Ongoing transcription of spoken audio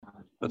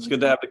It's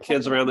good to have the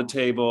kids around the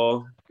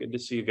table. Good to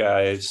see you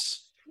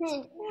guys.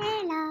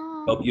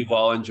 Hello. Hope you've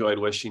all enjoyed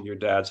wishing your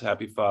dads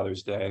happy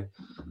Father's Day.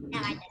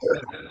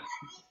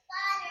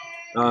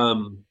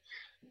 Well,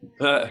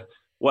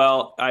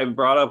 I've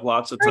brought up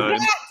lots of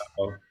times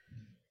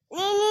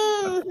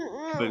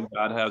when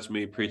God has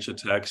me preach a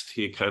text,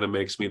 he kind of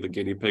makes me the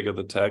guinea pig of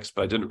the text,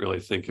 but I didn't really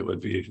think it would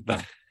be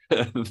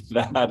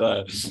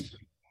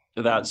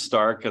that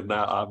stark and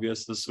that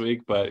obvious this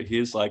week. But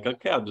he's like,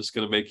 okay, I'm just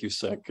going to make you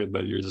sick, and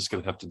then you're just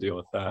going to have to deal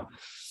with that.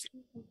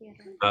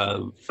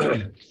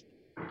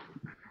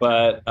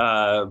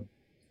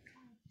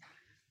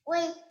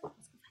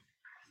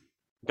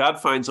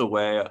 God finds a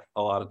way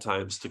a lot of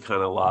times to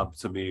kind of lob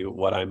to me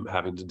what I'm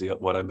having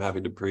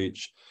to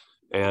preach.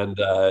 And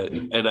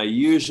I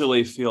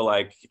usually feel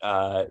like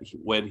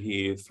when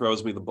he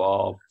throws me the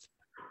ball,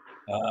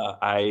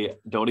 I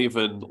don't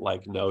even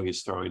know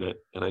he's throwing it,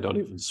 and I don't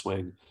even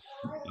swing.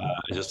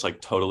 I just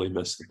totally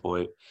miss the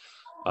point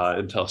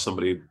until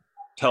somebody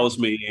tells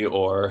me,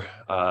 or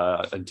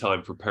until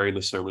I'm preparing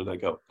the sermon, and I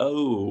go,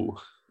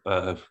 oh,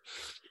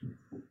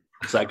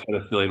 it's that kind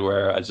of feeling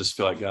where I just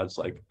feel like God's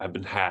like, I've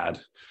been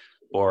had.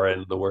 Or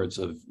in the words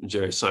of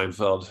Jerry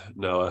Seinfeld,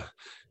 Noah,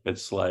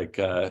 it's like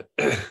God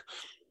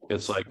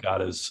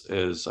is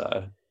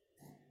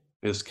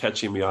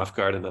catching me off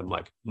guard, and I'm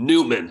like,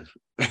 Newman.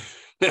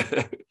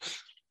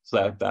 It's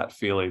that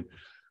feeling.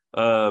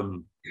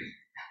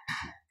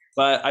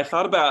 But I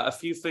thought about a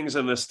few things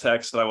in this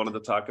text that I wanted to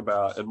talk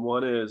about, and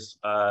one is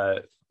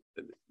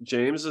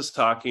James is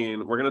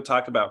talking. We're going to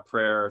talk about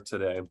prayer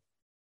today,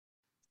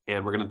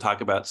 and we're going to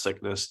talk about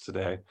sickness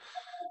today.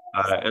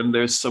 And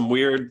there's some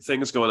weird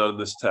things going on in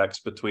this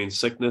text between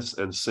sickness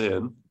and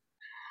sin.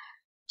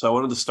 So I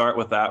wanted to start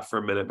with that for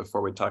a minute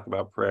before we talk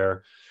about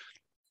prayer.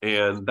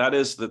 And that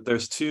is that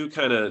there's two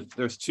kind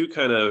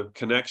of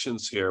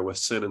connections here with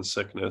sin and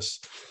sickness.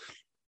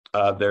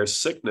 There's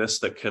sickness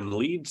that can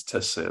lead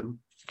to sin,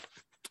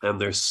 and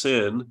there's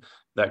sin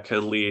that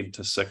can lead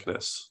to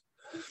sickness.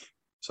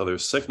 So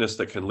there's sickness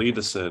that can lead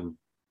to sin,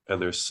 and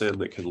there's sin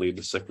that can lead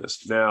to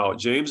sickness. Now,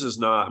 James is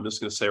not, I'm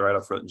just going to say right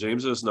up front,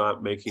 James is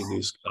not making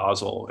these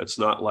causal. It's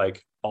not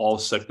like all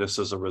sickness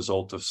is a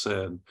result of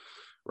sin,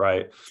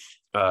 right?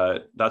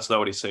 That's not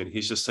what he's saying.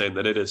 He's just saying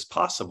that it is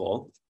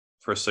possible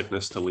for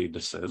sickness to lead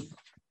to sin,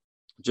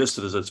 just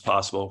as it's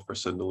possible for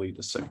sin to lead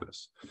to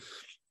sickness.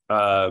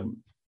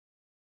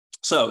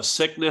 So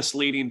sickness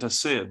leading to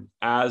sin,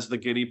 as the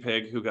guinea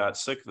pig who got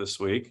sick this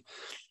week,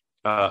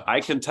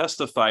 I can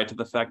testify to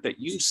the fact that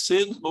you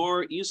sin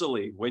more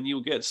easily when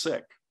you get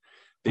sick,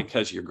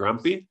 because you're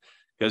grumpy,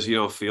 because you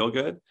don't feel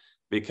good,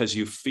 because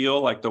you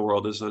feel like the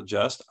world is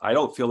unjust. I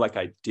don't feel like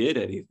I did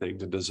anything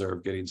to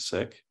deserve getting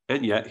sick,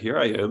 and yet here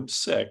I am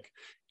sick.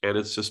 And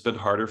it's just been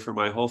harder for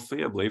my whole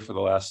family for the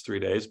last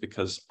 3 days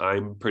because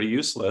I'm pretty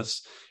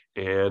useless,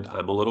 and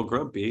I'm a little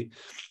grumpy,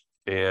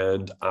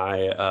 and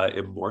I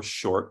am more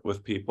short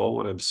with people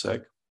when I'm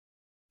sick.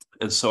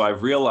 And so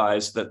I've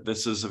realized that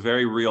this is a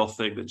very real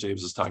thing that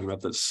James is talking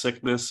about, that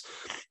sickness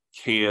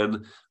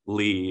can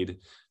lead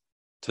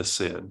to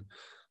sin.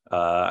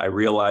 I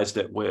realized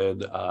it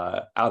when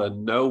out of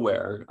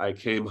nowhere, I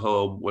came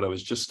home when I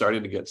was just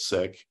starting to get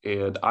sick,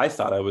 and I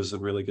thought I was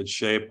in really good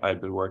shape. I had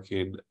been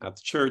working at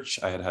the church.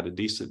 I had a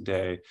decent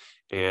day,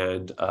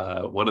 and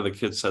one of the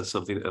kids said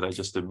something, and I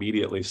just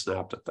immediately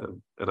snapped at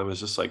them. And I was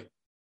just like,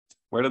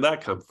 where did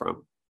that come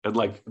from? And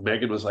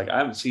Megan was like, I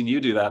haven't seen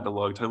you do that in a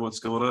long time.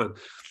 What's going on?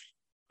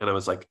 And I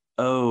was like,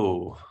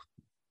 oh,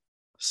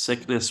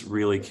 sickness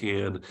really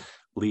can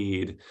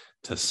lead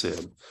to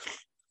sin.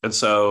 And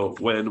so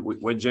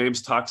when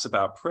James talks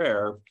about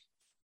prayer,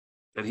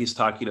 and he's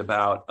talking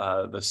about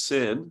the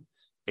sin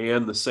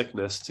and the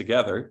sickness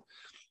together,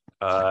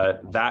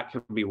 that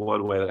can be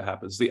one way that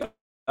happens. The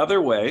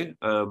other way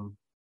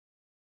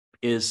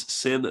is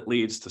sin that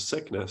leads to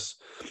sickness.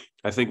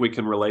 I think we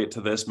can relate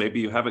to this. Maybe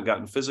you haven't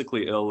gotten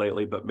physically ill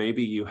lately, but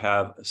maybe you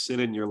have a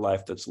sin in your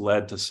life that's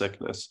led to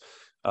sickness.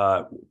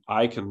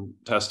 I can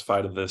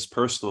testify to this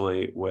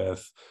personally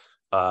with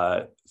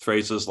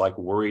phrases like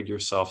worried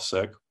yourself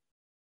sick.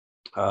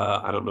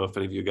 I don't know if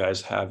any of you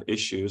guys have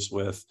issues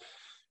with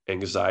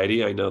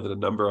anxiety. I know that a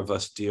number of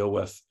us deal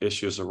with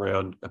issues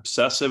around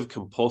obsessive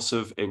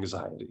compulsive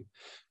anxiety.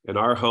 In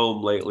our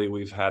home lately,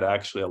 we've had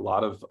actually a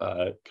lot of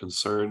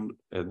concern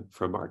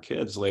from our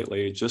kids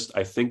lately.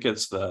 I think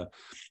it's the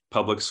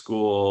public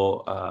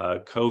school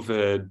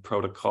COVID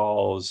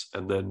protocols,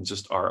 and then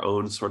just our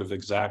own sort of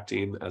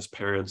exacting as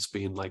parents,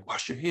 being like,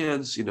 wash your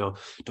hands,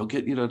 don't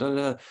get, da, da,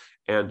 da.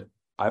 And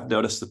I've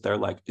noticed that they're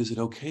like, is it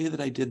okay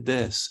that I did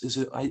this?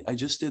 I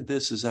just did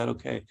this, is that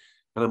okay?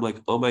 And I'm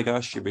like, oh my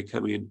gosh,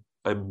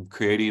 I'm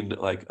creating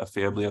a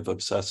family of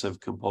obsessive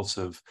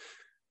compulsive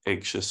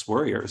anxious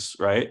worriers,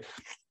 right?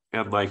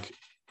 And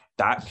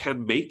that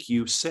can make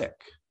you sick.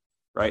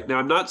 Right now,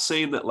 I'm not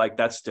saying that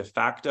that's de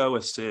facto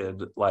a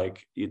sin,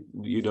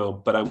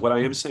 but what I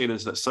am saying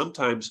is that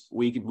sometimes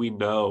we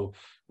know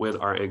when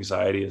our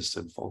anxiety is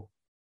sinful.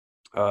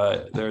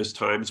 There's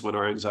times when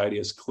our anxiety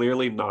is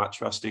clearly not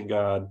trusting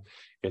God,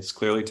 It's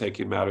clearly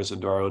taking matters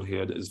into our own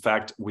hand. In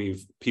fact,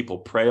 people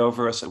pray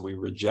over us and we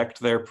reject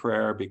their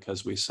prayer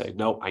because we say,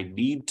 no, I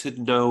need to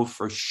know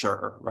for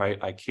sure, right?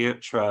 I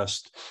can't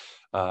trust.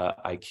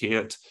 I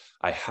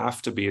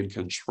have to be in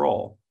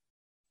control.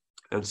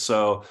 And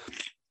so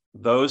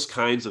those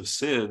kinds of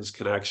sins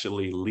can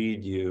actually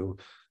lead you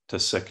to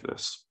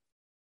sickness.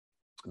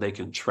 They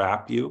can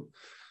trap you.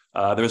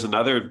 There's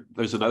another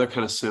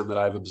kind of sin that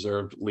I've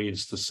observed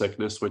leads to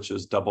sickness, which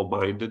is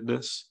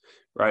double-mindedness,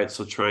 right?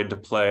 So trying to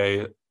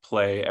play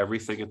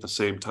everything at the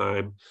same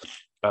time,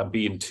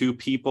 being two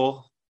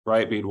people,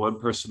 right? Being one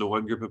person to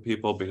one group of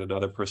people, being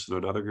another person to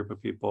another group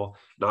of people,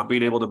 not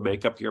being able to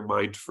make up your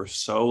mind for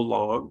so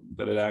long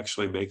that it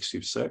actually makes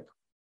you sick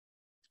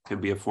can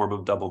be a form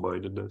of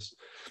double-mindedness.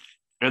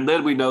 And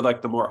then we know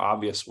like the more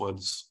obvious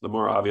ones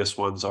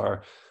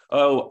are,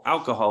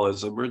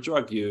 alcoholism or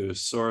drug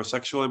use or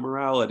sexual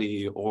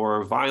immorality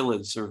or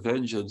violence or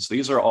vengeance.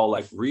 These are all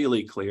like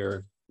really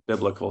clear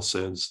biblical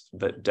sins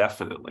that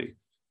definitely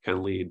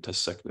can lead to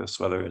sickness,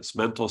 whether it's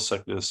mental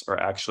sickness or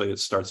actually it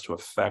starts to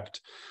affect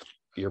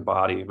your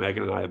body.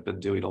 Megan and I have been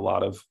doing a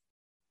lot of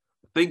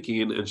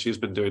thinking, and she's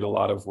been doing a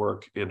lot of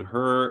work in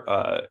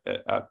her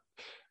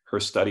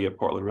study at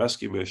Portland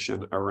Rescue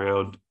Mission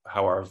around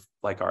how our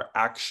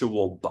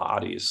actual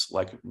bodies,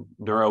 like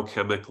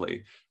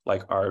neurochemically,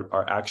 like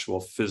our actual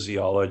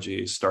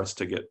physiology starts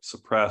to get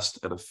suppressed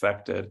and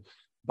affected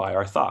by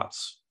our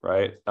thoughts,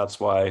 right? That's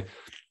why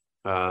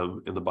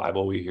in the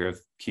Bible we hear,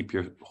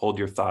 hold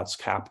your thoughts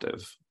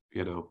captive,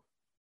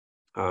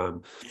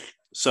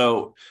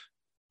 so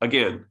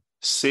again,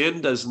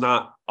 sin does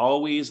not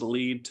always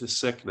lead to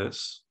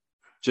sickness,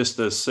 just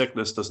as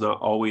sickness does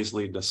not always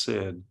lead to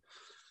sin,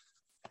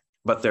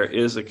 but there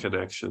is a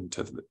connection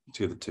to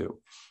the two.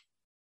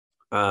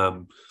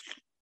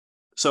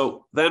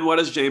 So then what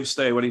does James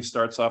say when he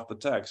starts off the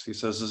text? He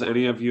says, is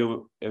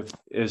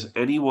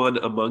anyone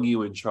among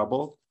you in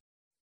trouble?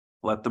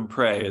 Let them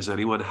pray. Is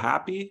anyone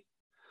happy?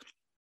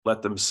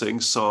 Let them sing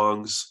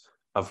songs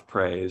of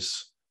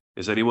praise.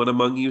 Is anyone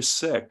among you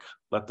sick?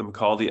 Let them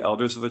call the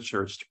elders of the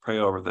church to pray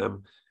over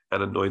them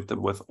and anoint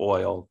them with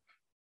oil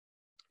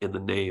in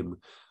the name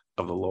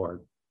of the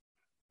Lord.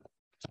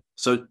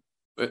 So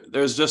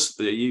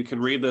you can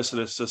read this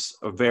and it's just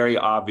a very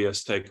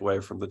obvious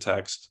takeaway from the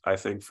text, I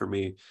think, for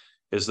me,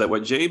 is that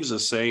what James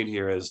is saying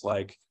here is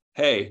like,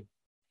 hey,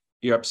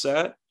 you're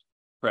upset?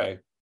 Pray.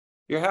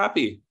 You're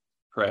happy?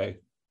 Pray.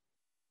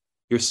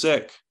 You're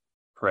sick?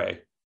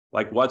 Pray.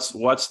 Like, what's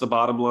the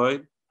bottom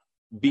line?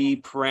 Be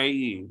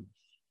praying.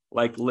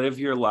 Like, live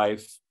your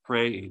life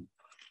praying.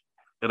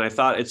 And I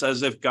thought it's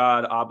as if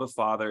God, Abba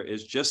Father,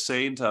 is just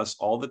saying to us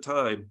all the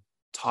time,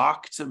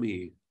 talk to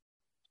me.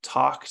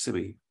 Talk to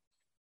me.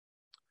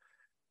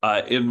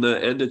 In the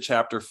end of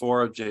chapter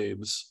 4 of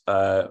James,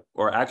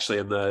 or actually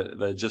in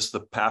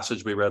the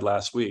passage we read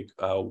last week,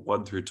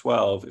 1 through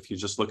 12, if you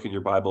just look in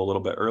your Bible a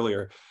little bit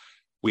earlier,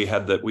 we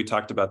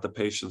talked about the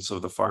patience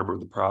of the farmer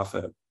and the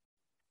prophet.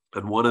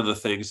 And one of the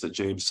things that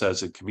James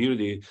says in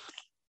community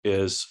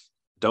is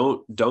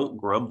don't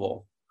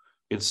grumble.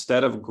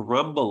 Instead of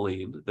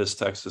grumbling, this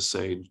text is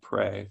saying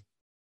pray.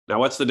 Now,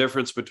 what's the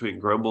difference between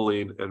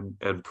grumbling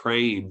and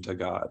praying to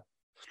God?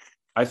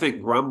 I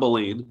think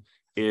grumbling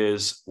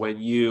is when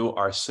you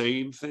are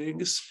saying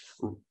things,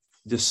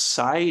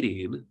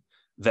 deciding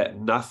that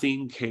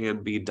nothing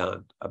can be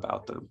done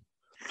about them.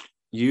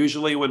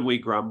 Usually when we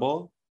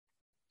grumble,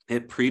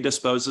 it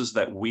predisposes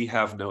that we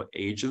have no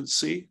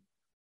agency,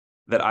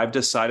 that I've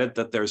decided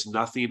that there's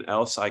nothing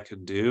else I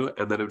can do,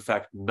 and that in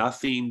fact,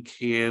 nothing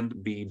can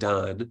be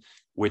done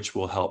which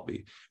will help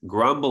me.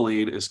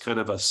 Grumbling is kind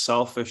of a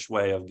selfish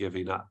way of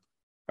giving up.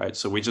 Right?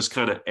 So we just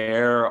kind of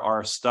air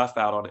our stuff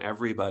out on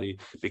everybody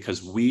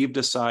because we've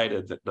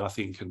decided that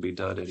nothing can be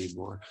done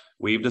anymore.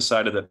 We've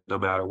decided that no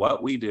matter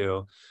what we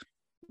do,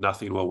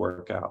 nothing will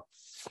work out.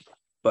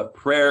 But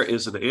prayer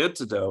is an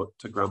antidote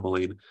to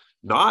grumbling,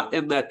 not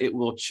in that it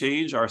will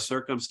change our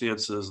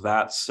circumstances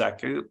that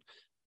second,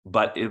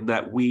 but in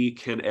that we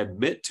can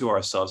admit to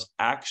ourselves,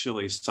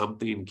 actually,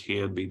 something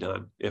can be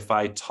done. If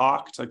I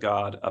talk to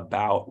God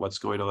about what's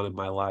going on in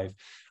my life,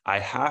 I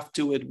have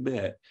to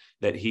admit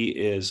that he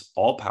is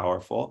all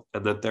powerful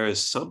and that there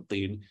is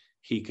something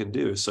he can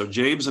do. So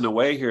James, in a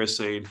way here, is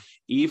saying,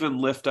 even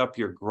lift up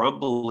your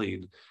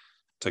grumbling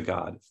to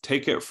God.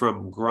 Take it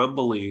from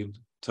grumbling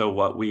to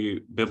what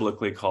we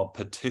biblically call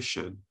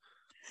petition.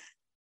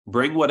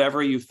 Bring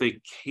whatever you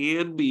think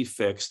can be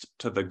fixed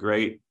to the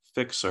great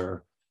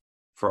fixer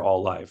for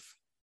all life.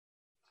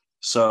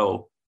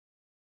 So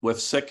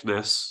with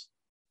sickness,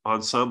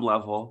 on some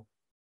level,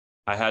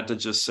 I had to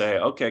just say,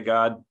 okay,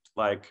 God,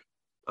 like,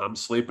 I'm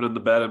sleeping in the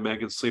bed and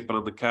Megan's sleeping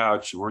on the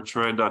couch, and we're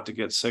trying not to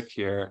get sick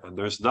here, and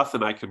there's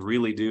nothing I can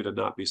really do to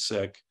not be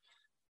sick.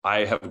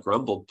 I have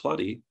grumbled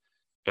plenty,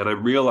 and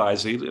I'm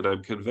realizing and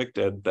I'm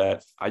convicted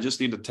that I just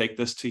need to take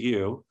this to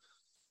you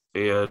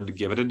and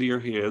give it into your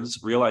hands,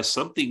 realize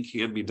something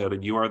can be done,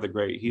 and you are the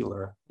great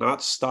healer.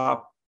 Not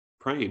stop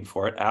praying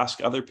for it,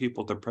 ask other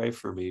people to pray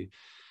for me.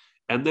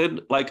 And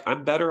then, like,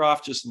 I'm better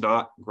off just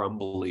not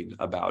grumbling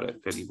about it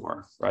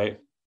anymore, right?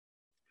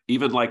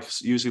 even like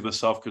using the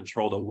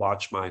self-control to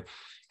watch my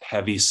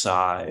heavy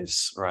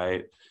sighs,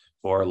 right?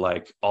 Or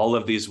like all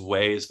of these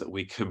ways that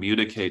we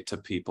communicate to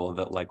people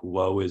that like,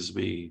 woe is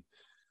me.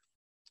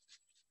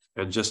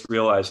 And just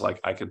realize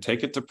like I can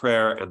take it to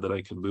prayer and then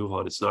I can move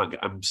on. It's not,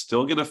 I'm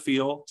still going to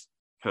feel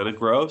kind of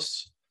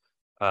gross.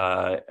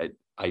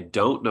 I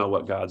don't know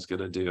what God's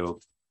going to do,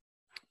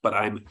 but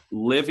I'm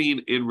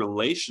living in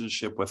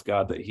relationship with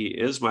God, that he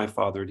is my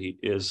Father and he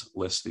is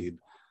listening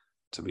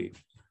to me.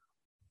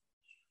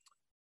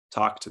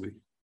 Talk to me.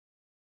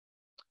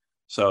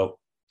 So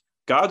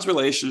God's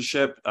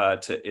relationship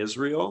to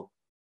Israel,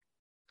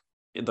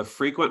 in the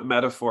frequent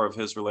metaphor of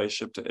his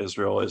relationship to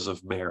Israel is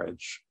of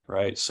marriage,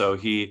 right? So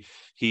he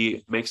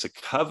makes a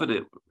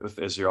covenant with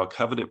Israel, a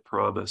covenant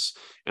promise.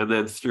 And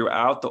then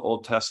throughout the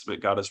Old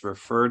Testament, God is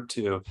referred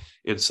to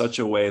in such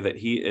a way that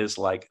he is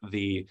like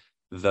the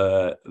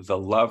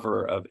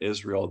lover of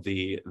Israel,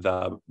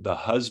 the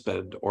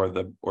husband or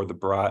the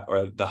bride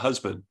or the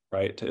husband,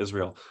 right, to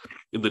Israel.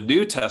 In the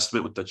New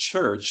Testament with the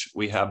church,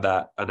 we have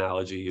that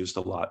analogy used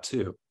a lot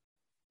too,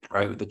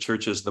 right? The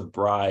church is the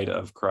bride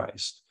of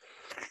Christ.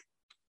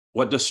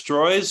 What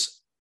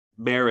destroys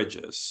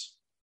marriages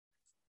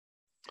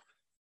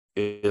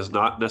is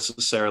not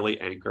necessarily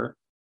anger.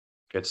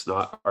 It's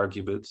not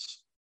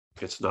arguments.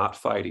 It's not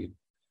fighting.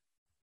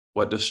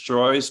 What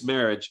destroys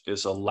marriage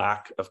is a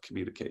lack of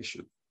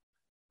communication,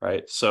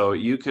 right? So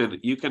you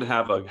can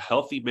have a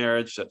healthy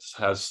marriage that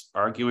has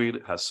arguing,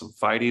 has some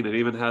fighting, it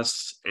even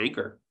has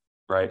anger,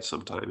 right?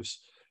 Sometimes.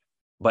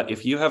 But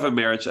if you have a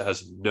marriage that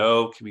has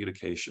no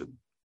communication,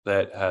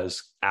 that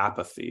has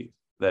apathy,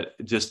 that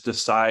just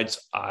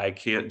decides, I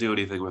can't do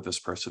anything with this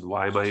person.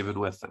 Why am I even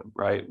with them,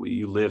 right?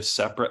 You live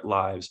separate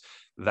lives.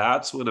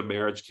 That's when a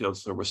marriage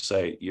counselor will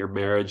say, your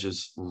marriage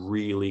is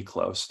really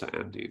close to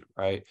ending,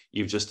 right?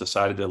 You've just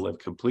decided to live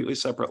completely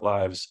separate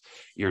lives.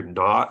 You're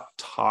not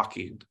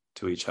talking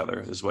to each other,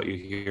 is what you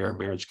hear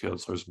marriage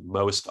counselors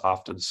most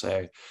often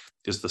say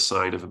is the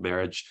sign of a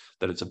marriage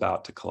that it's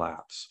about to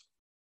collapse.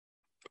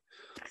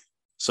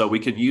 So we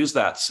can use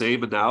that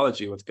same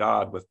analogy with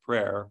God, with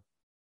prayer.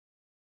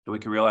 And we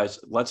can realize,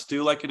 let's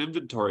do like an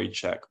inventory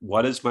check.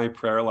 What is my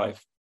prayer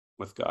life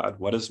with God?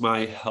 What is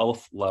my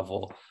health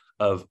level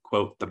of,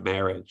 quote, the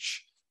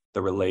marriage,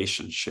 the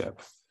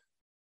relationship?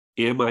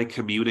 Am I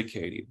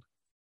communicating?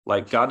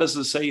 Like, God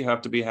doesn't say you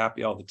have to be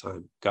happy all the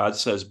time. God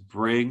says,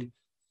 bring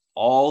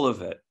all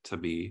of it to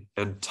me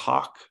and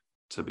talk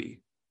to me,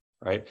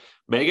 right?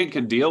 Megan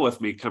can deal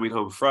with me coming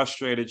home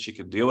frustrated. She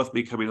can deal with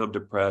me coming home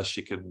depressed.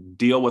 She can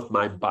deal with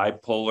my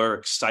bipolar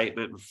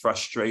excitement and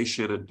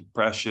frustration and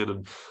depression.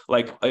 And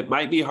like, it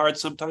might be hard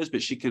sometimes,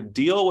 but she can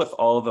deal with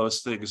all of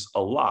those things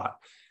a lot.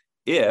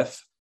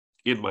 If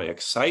in my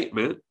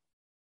excitement,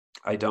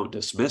 I don't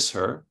dismiss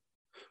her,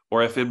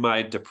 or if in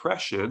my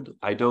depression,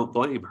 I don't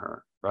blame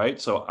her, right?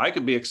 So I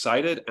can be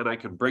excited and I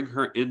can bring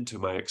her into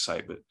my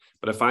excitement.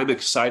 But if I'm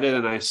excited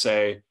and I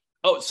say,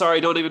 oh, sorry, I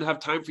don't even have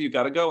time for you,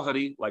 gotta go,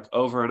 honey, like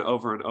over and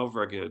over and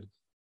over again,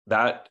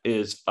 that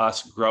is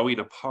us growing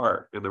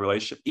apart in the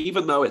relationship,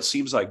 even though it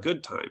seems like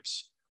good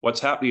times. What's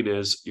happening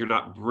is you're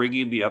not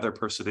bringing the other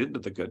person into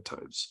the good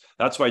times.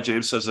 That's why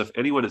James says, if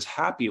anyone is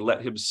happy,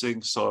 let him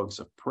sing songs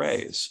of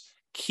praise.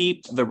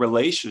 Keep the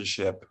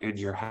relationship in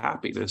your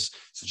happiness,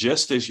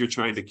 just as you're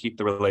trying to keep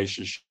the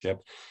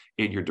relationship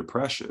in your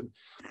depression.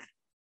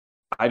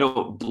 If I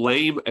don't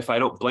blame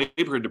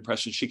her in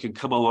depression, she can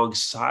come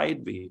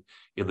alongside me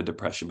in the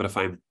depression. But if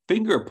I'm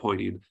finger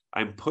pointing,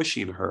 I'm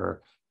pushing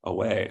her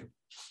away.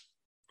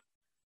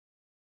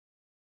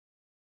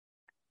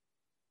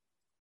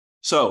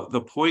 So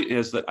the point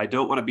is that I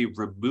don't want to be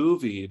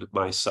removing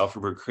myself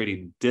from or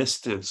creating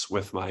distance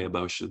with my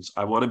emotions.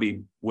 I want to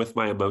be with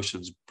my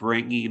emotions,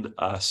 bringing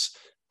us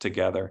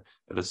together.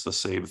 And it's the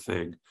same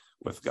thing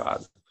with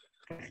God.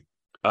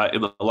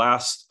 In the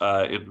last,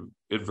 in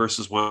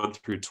verses 1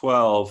 through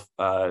 12,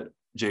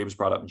 James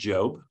brought up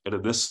Job. And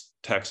in this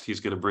text, he's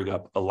going to bring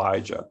up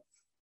Elijah.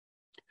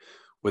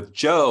 With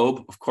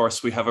Job, of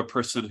course, we have a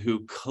person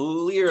who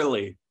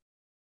clearly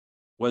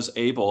was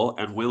able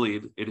and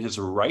willing in his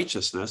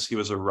righteousness. He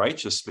was a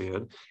righteous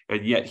man,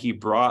 and yet he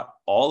brought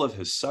all of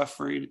his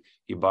suffering,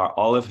 he brought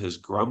all of his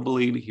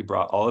grumbling, he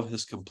brought all of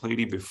his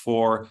complaining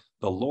before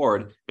the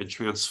Lord and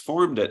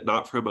transformed it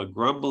not from a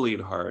grumbling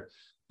heart,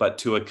 but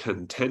to a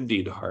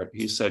contending heart.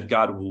 He said,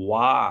 God,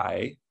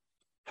 why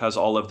has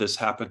all of this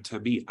happened to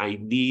me? I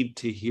need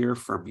to hear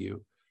from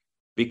you,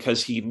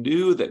 because he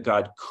knew that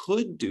God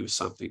could do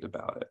something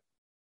about it.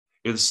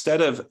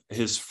 Instead of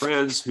his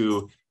friends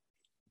who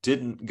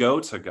didn't go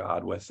to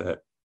God with it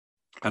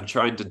and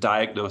trying to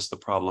diagnose the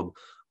problem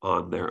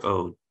on their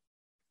own.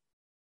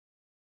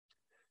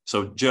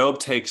 So Job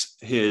takes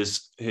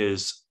his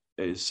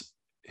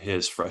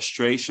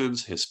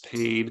frustrations, his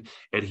pain,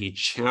 and he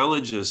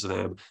challenges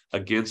them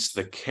against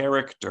the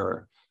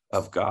character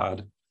of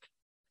God.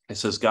 He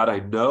says, God, I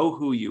know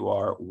who you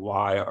are.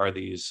 Why are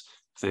these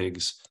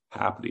things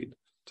happening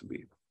to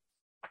me?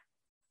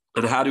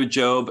 And how do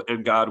Job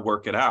and God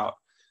work it out?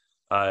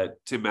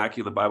 Tim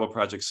Mackey of the Bible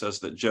Project says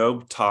that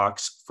Job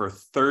talks for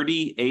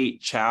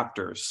 38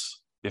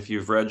 chapters. If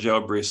you've read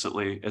Job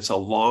recently, it's a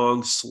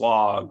long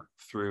slog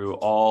through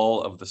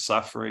all of the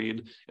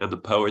suffering and the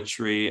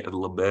poetry and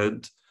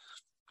lament.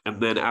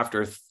 And then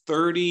after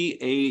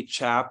 38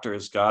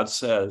 chapters, God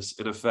says,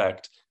 in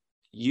effect,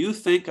 you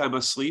think I'm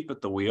asleep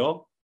at the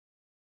wheel?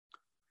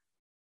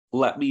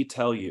 Let me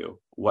tell you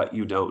what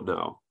you don't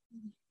know,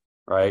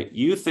 right?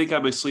 You think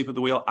I'm asleep at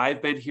the wheel?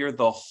 I've been here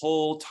the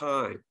whole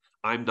time.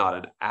 I'm not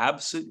an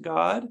absent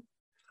God.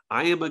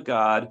 I am a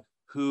God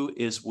who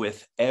is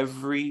with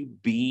every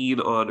being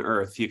on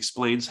earth. He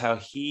explains how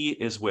he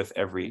is with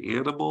every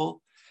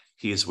animal.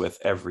 He's with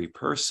every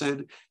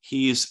person.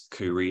 He's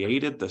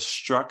created the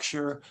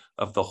structure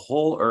of the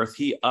whole earth.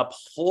 He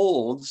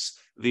upholds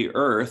the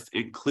earth,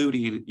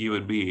 including you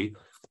and me.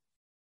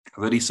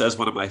 And then he says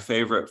one of my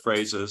favorite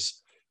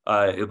phrases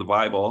in the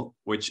Bible,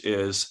 which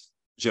is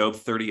Job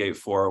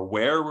 38:4.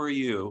 Where were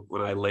you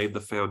when I laid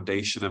the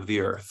foundation of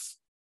the earth?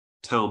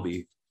 Tell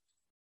me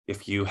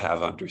if you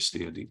have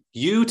understanding.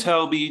 You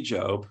tell me,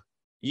 Job.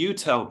 You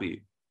tell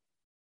me.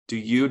 Do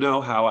you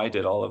know how I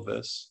did all of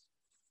this?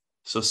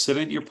 So sit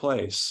in your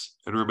place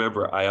and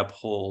remember, I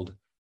uphold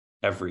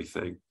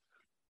everything.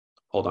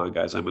 Hold on,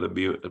 guys. I'm going to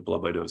mute and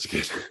blow my nose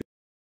again.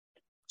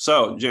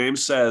 So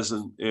James says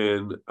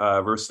in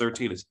verse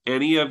 13, is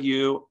any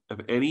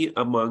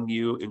among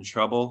you in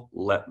trouble?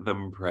 Let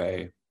them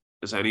pray.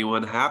 Is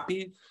anyone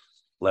happy?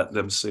 Let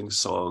them sing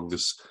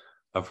songs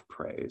of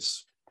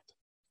praise.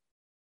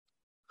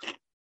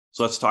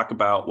 So let's talk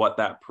about what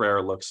that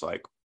prayer looks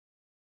like.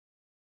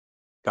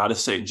 God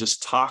is saying,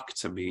 just talk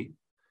to me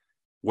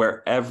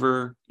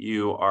wherever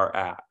you are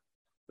at.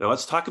 Now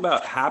let's talk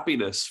about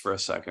happiness for a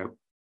second,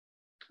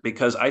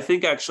 because I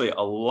think actually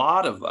a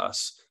lot of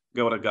us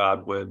go to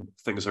God when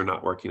things are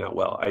not working out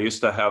well. I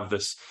used to have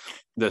this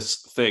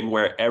thing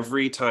where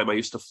every time I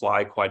used to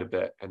fly quite a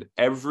bit, and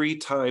every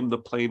time the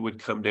plane would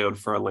come down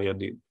for a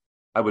landing,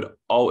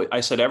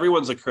 I said,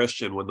 everyone's a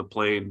Christian when the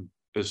plane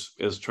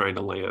is trying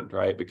to land,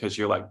 right? Because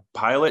you're like,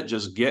 pilot,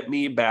 just get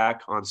me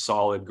back on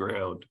solid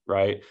ground,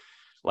 right?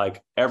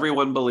 Like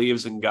everyone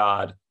believes in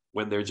God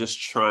when they're just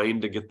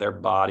trying to get their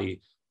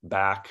body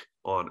back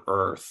on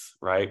earth,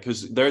 right?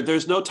 Because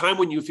there's no time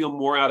when you feel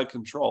more out of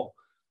control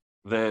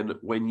than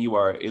when you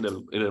are in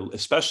a,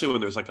 especially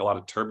when there's like a lot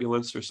of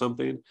turbulence or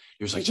something.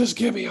 You're just like, just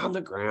get me on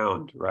the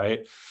ground,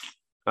 right?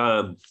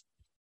 That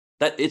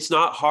it's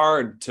not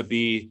hard to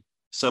be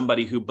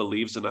somebody who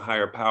believes in a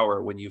higher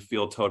power when you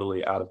feel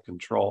totally out of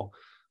control.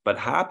 But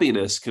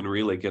happiness can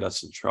really get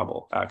us in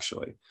trouble,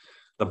 actually.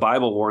 The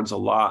Bible warns a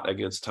lot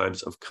against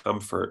times of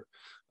comfort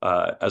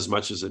as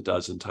much as it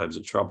does in times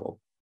of trouble.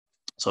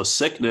 So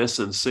sickness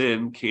and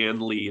sin can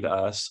lead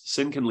us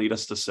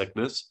to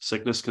sickness.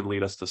 Sickness can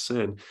lead us to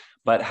sin,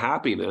 but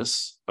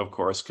happiness, of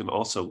course, can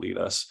also lead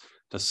us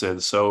to sin.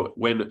 So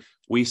when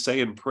we say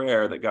in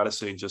prayer that God is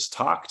saying, just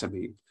talk to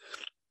me,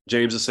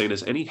 James is saying,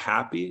 is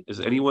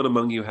anyone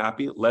among you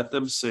happy? Let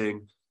them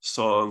sing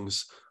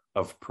songs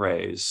of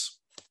praise.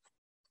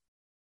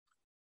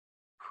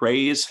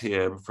 Praise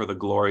him for the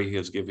glory he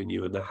has given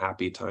you in the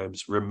happy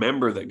times.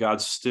 Remember that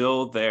God's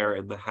still there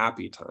in the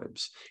happy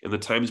times. In the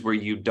times where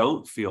you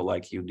don't feel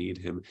like you need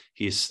him,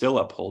 he's still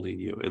upholding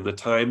you. In the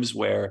times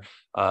where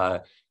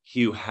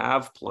you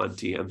have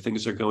plenty and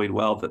things are going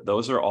well, that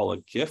those are all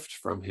a gift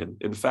from him.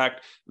 In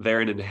fact,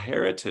 they're an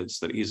inheritance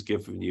that he's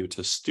given you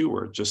to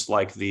steward, just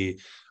like the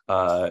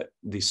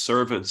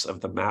servants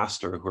of the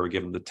master who are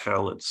given the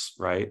talents,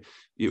 right?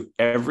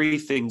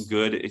 Everything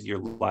good in your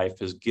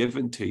life is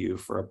given to you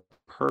for a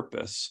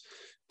purpose,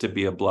 to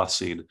be a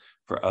blessing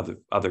for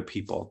other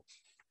people.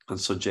 And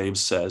so James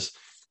says,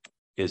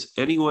 is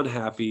anyone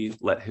happy?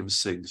 Let him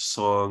sing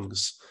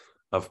songs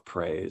of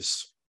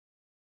praise.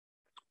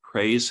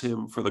 Praise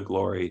him for the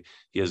glory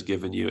he has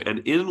given you.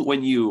 And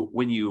when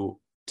you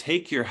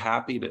take your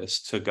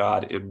happiness to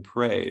God in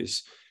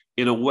praise,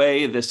 in a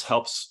way, this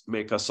helps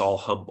make us all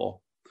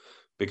humble.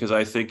 Because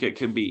I think it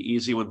can be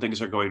easy when things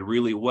are going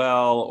really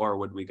well, or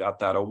when we got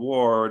that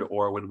award,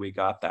 or when we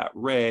got that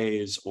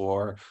raise,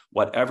 or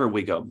whatever,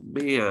 we go,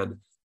 man,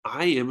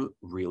 I am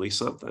really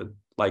something.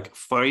 Like,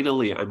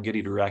 finally, I'm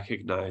getting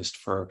recognized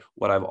for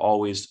what I've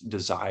always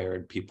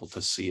desired people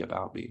to see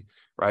about me,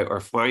 right? Or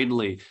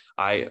finally,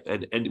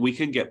 and we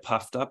can get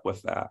puffed up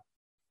with that.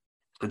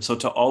 And so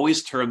to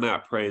always turn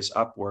that praise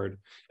upward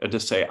and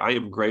to say, I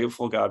am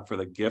grateful, God, for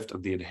the gift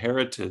of the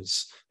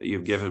inheritance that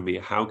you've given me.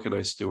 How can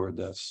I steward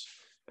this?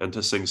 And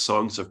to sing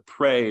songs of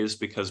praise,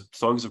 because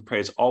songs of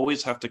praise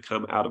always have to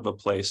come out of a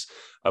place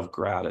of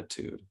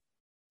gratitude.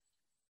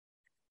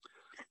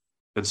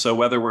 And so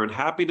whether we're in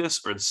happiness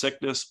or in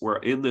sickness, we're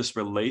in this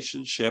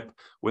relationship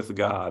with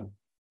God.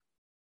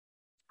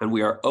 And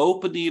we are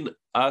opening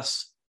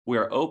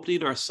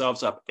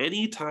ourselves up.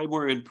 Anytime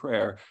we're in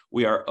prayer,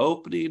 we are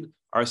opening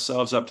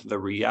ourselves up to the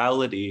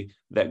reality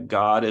that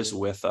God is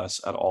with us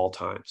at all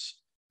times.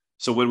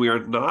 So when we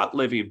are not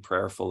living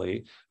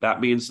prayerfully, that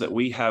means that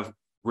we have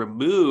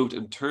removed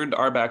and turned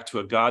our back to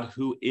a God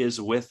who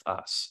is with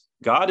us.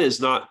 God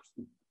is not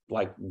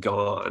like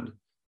gone.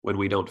 when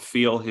we don't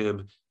feel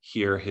him,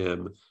 hear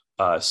him,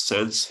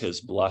 sense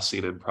his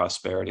blessing and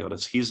prosperity on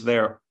us. He's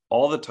there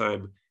all the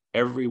time,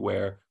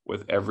 everywhere,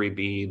 with every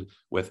being,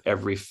 with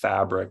every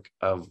fabric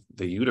of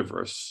the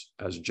universe,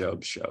 as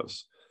Job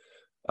shows.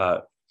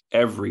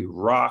 Every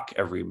rock,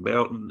 every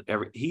mountain,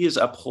 he is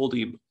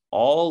upholding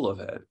all of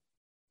it.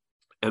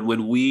 And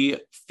when we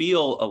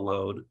feel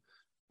alone,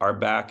 our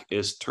back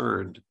is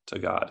turned to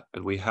God.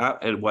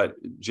 And what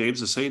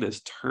James is saying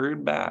is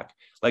turn back.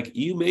 Like,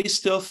 you may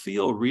still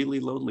feel really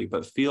lonely,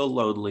 but feel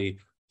lonely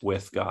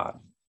with God,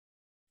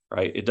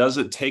 right? It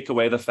doesn't take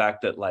away the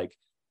fact that, like,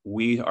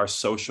 we are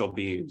social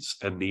beings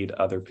and need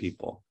other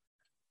people,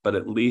 but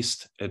at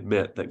least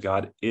admit that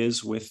God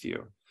is with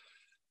you.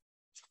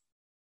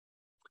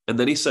 And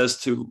then he says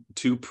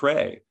to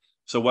pray.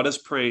 So what does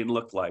praying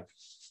look like?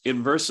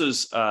 In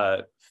verses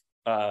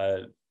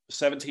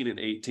 17 and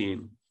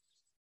 18,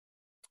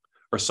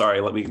 or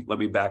sorry, let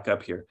me back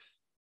up here.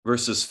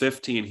 Verses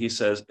 15, he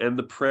says, and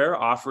the prayer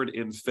offered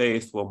in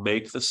faith will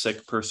make the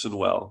sick person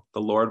well.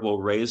 The Lord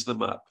will raise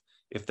them up.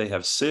 If they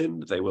have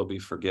sinned, they will be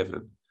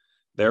forgiven.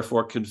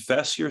 Therefore,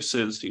 confess your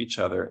sins to each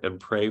other and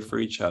pray for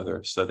each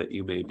other so that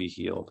you may be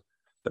healed.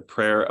 The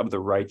prayer of the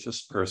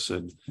righteous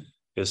person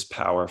is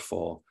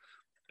powerful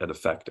and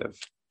effective.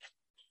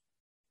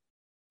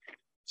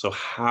 So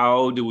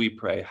how do we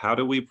pray? How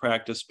do we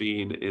practice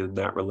being in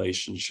that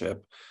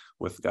relationship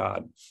with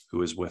God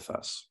who is with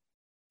us?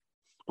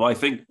 Well, I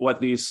think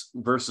what these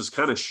verses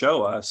kind of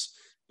show us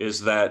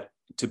is that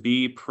to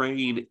be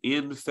praying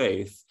in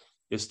faith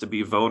is to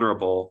be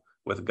vulnerable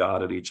with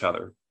God and each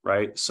other,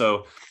 right?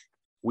 So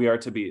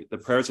the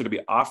prayers are to be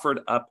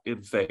offered up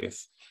in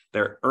faith.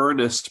 They're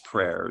earnest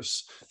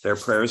prayers. They're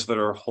prayers that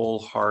are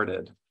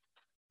wholehearted.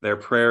 They're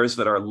prayers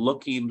that are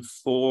looking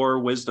for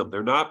wisdom.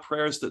 They're not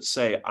prayers that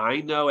say,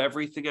 I know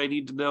everything I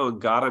need to know, and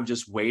God, I'm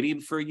just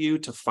waiting for you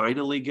to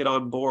finally get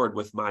on board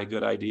with my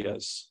good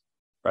ideas,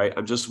 right?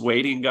 I'm just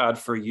waiting, God,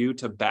 for you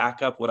to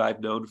back up what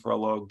I've known for a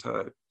long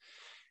time.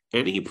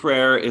 Any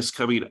prayer is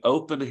coming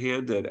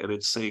open-handed, and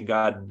it's saying,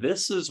 God,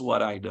 this is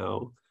what I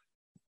know,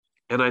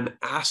 and I'm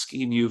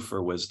asking you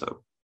for wisdom.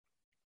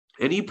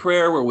 Any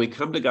prayer where we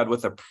come to God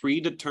with a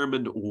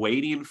predetermined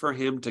waiting for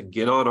him to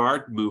get on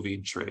our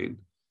moving train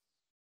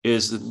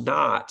is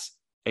not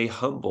a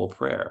humble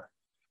prayer.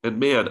 And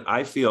man,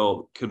 I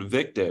feel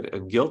convicted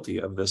and guilty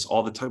of this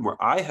all the time,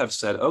 where I have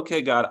said,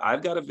 okay, God,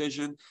 I've got a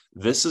vision.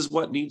 This is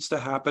what needs to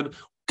happen.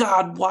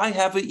 God, why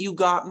haven't you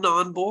gotten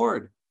on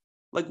board?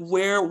 Like,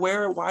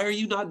 why are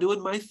you not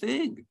doing my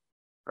thing?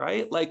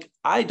 Right? Like,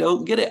 I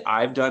don't get it.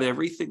 I've done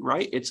everything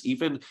right. It's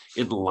even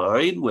in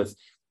line with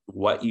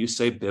what you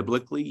say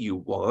biblically you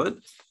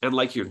want. And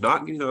like, you're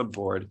not getting on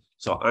board.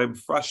 So I'm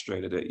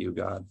frustrated at you,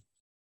 God.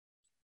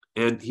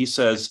 And he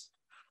says,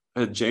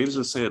 and James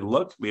is saying,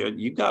 look, man,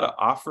 you got to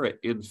offer it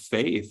in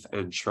faith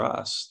and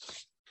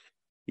trust.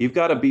 You've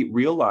got to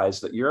realize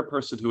that you're a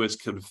person who is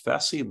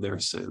confessing their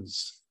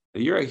sins,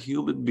 that you're a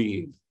human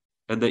being,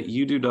 and that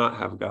you do not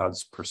have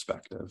God's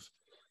perspective.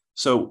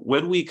 So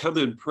when we come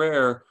in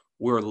prayer,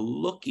 we're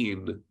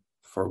looking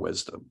for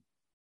wisdom.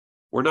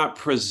 We're not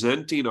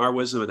presenting our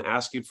wisdom and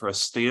asking for a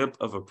stamp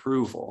of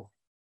approval,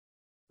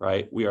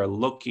 right? We are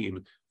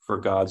looking for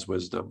God's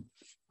wisdom.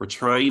 We're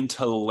trying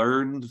to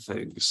learn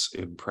things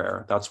in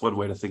prayer. That's one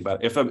way to think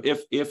about it.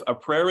 If a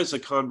prayer is a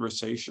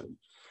conversation,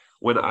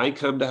 when I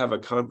come to have a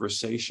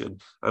conversation,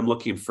 I'm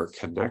looking for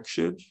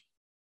connection.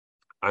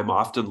 I'm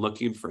often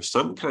looking for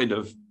some kind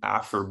of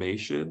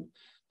affirmation,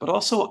 but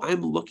also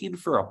I'm looking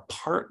for a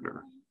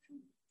partner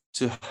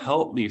to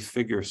help me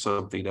figure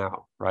something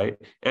out, right?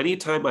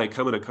 Anytime I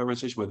come in a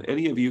conversation with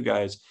any of you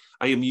guys,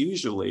 I am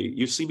usually,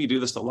 you see me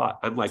do this a lot,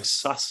 I'm like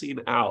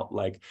sussing out,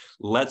 like,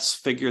 let's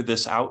figure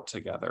this out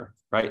together,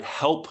 right?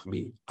 Help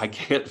me. I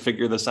can't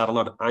figure this out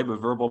alone. I'm a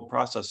verbal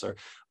processor.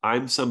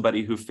 I'm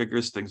somebody who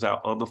figures things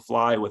out on the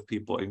fly with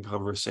people in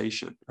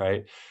conversation,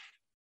 right?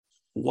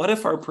 What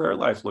if our prayer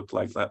life looked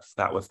like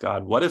that with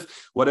God? What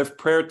if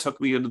prayer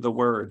took me into the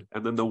Word,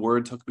 and then the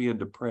Word took me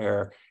into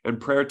prayer, and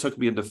prayer took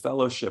me into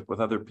fellowship with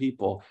other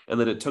people, and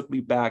then it took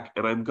me back,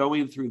 and I'm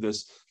going through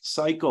this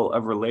cycle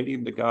of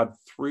relating to God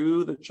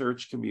through the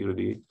church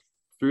community,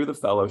 through the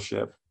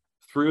fellowship,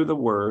 through the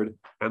Word,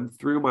 and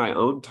through my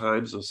own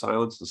times of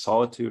silence and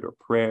solitude, or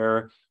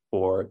prayer,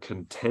 or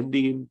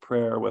contending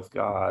prayer with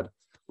God.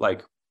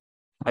 Like,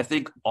 I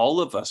think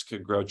all of us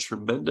could grow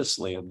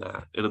tremendously in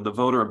that, and in the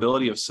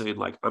vulnerability of saying,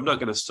 like, I'm not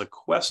going to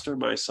sequester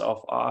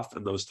myself off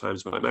in those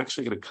times, but I'm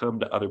actually going to come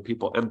to other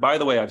people. And by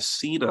the way, I've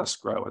seen us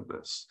grow in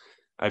this.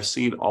 I've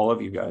seen all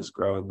of you guys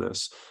grow in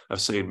this, of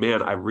saying,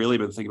 man, I've really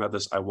been thinking about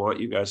this. I want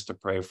you guys to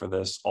pray for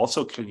this.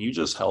 Also, can you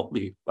just help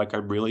me? Like,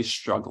 I'm really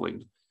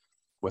struggling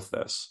with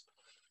this.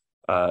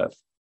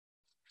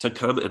 To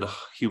come in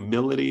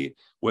humility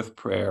with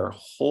prayer,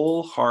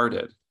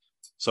 wholehearted.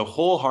 So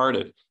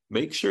wholehearted.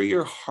 Make sure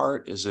your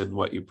heart is in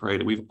what you pray.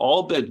 And we've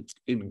all been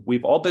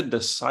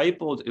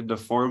discipled into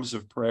forms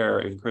of prayer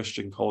in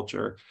Christian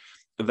culture.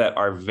 that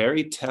are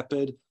very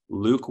tepid,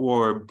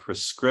 lukewarm,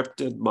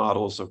 prescripted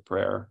models of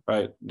prayer,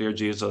 right? Dear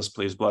Jesus,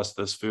 please bless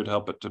this food,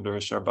 help it to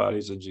nourish our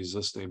bodies. In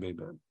Jesus' name,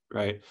 amen,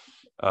 right?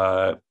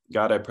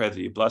 God, I pray that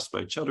you bless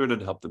my children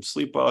and help them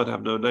sleep well and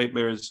have no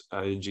nightmares.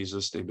 In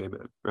Jesus' name,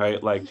 amen,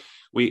 right? Like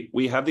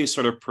we have these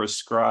sort of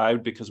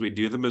prescribed, because we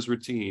do them as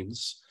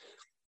routines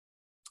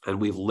and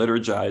we've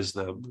liturgized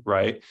them,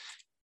 right?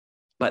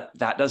 But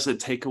that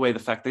doesn't take away the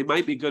fact they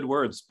might be good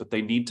words, but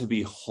they need to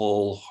be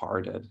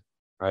wholehearted,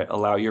 right?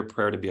 Allow your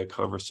prayer to be a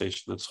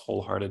conversation that's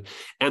wholehearted.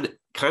 And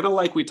kind of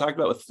like we talked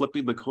about with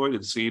flipping the coin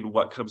and seeing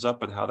what comes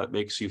up and how that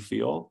makes you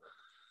feel.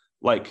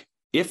 Like,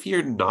 if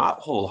you're not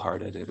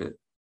wholehearted in it,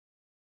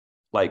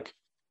 like,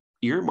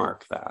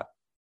 earmark that.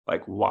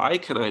 Like, why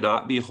can I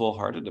not be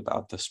wholehearted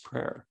about this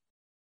prayer?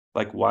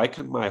 Like, why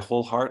can my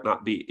whole heart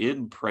not be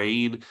in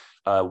praying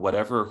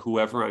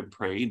whoever I'm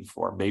praying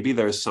for? Maybe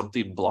there's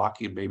something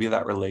blocking. Maybe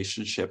that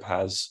relationship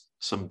has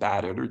some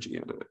bad energy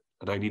in it,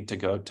 and I need to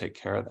go take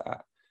care of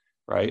that,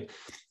 right?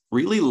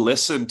 Really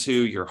listen to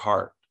your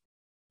heart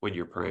when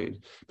you're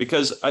praying,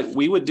 because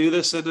we would do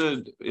this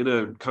in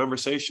a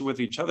conversation with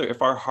each other.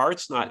 If our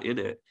heart's not in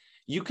it,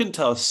 you can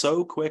tell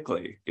so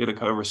quickly in a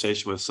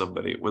conversation with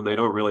somebody when they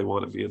don't really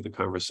want to be in the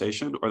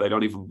conversation, or they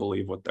don't even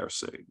believe what they're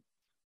saying,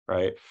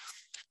 right?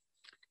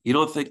 You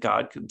don't think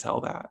God can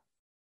tell that?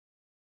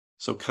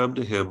 So come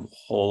to him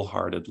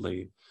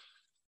wholeheartedly.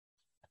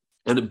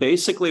 And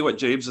basically what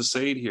James is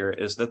saying here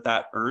is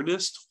that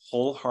earnest,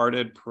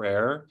 wholehearted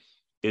prayer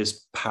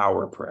is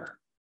power prayer.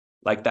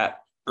 Like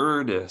that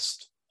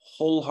earnest,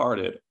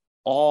 wholehearted,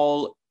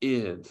 all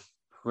in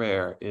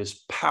prayer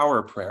is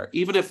power prayer.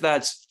 Even if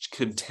that's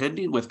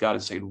contending with God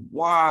and saying,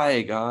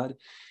 why, God?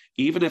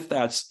 Even if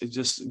that's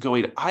just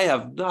going, I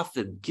have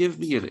nothing, give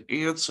me an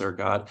answer,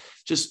 God.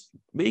 Just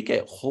make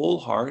it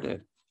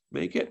wholehearted,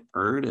 make it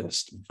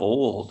earnest,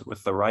 bold,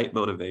 with the right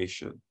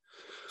motivation.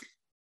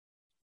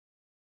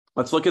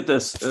 Let's look at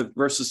this,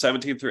 verses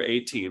 17 through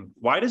 18.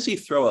 Why does he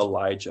throw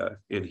Elijah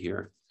in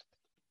here?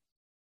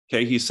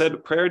 Okay, he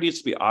said prayer needs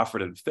to be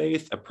offered in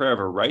faith. A prayer of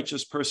a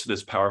righteous person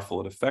is powerful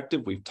and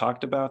effective. We've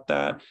talked about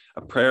that.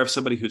 A prayer of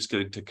somebody who's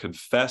going to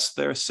confess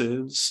their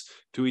sins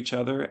to each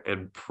other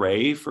and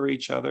pray for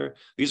each other.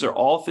 These are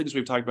all things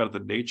we've talked about, the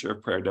nature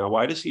of prayer. Now,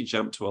 why does he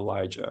jump to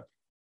Elijah?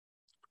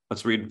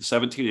 Let's read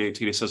 17 and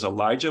 18. He says,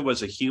 Elijah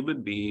was a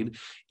human being,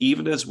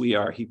 even as we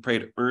are. He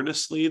prayed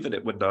earnestly that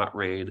it would not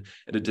rain,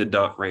 and it did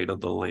not rain on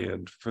the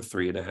land for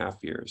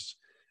 3.5 years.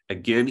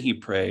 Again, he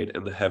prayed,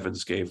 and the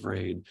heavens gave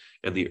rain,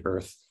 and the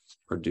earth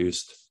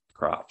produced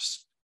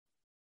crops.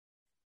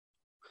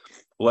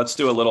 Well, let's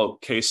do a little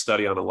case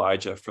study on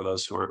Elijah for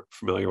those who aren't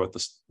familiar with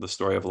the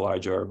story of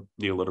Elijah, or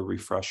need a little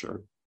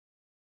refresher.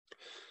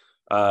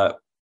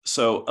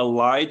 So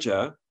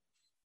Elijah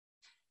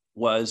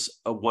was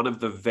one of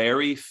the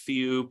very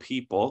few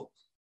people,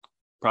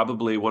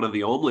 probably one of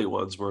the only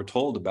ones we're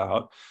told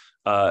about,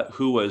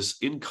 who was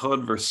in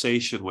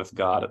conversation with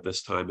God at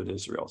this time in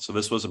Israel. So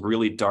this was a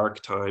really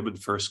dark time in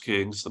 1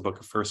 Kings, the book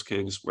of 1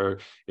 Kings, where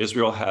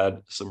Israel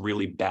had some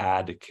really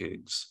bad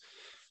kings.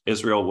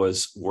 Israel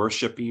was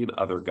worshiping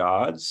other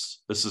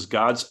gods. This is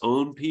God's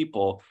own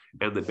people.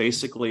 And that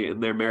basically in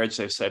their marriage,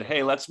 they've said,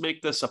 hey, let's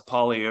make this a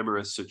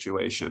polyamorous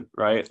situation,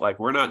 right? Like,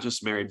 we're not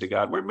just married to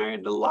God, we're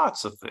married to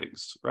lots of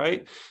things,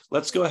 right?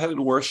 Let's go ahead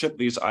and worship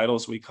these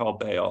idols we call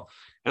Baal.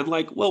 And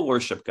like, we'll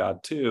worship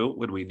God too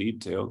when we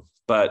need to,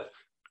 but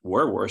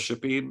we're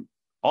worshiping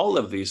all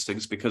of these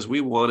things because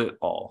we want it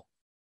all.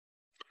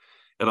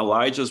 And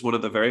Elijah is one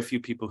of the very few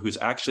people who's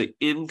actually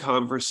in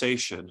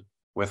conversation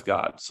with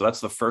God. So that's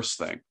the first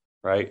thing,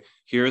 right?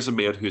 Here is a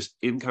man who's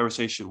in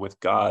conversation with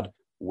God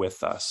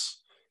with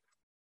us.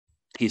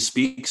 He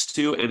speaks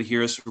to and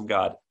hears from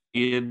God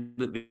in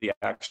the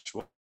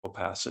actual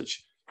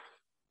passage.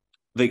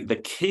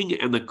 The king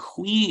and the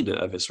queen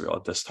of Israel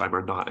at this time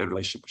are not in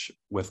relationship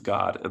with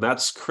God. And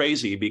that's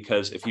crazy,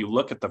 because if you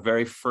look at the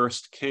very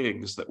first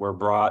kings that were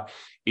brought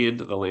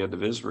into the land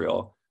of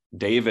Israel,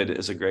 David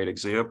is a great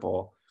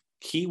example.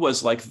 He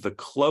was like the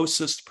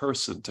closest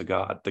person to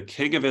God. The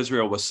king of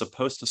Israel was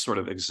supposed to sort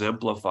of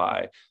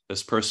exemplify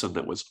this person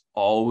that was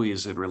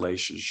always in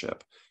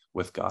relationship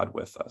with God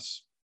with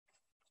us.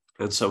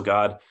 And so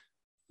God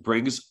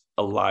brings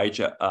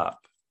Elijah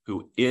up,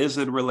 who is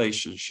in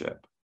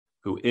relationship,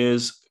 who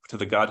is to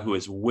the God who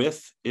is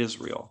with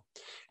Israel.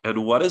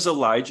 And what does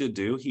Elijah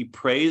do? He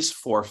prays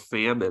for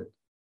famine.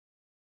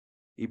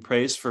 He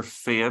prays for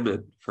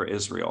famine for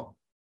Israel.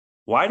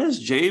 Why does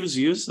James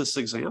use this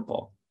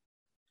example?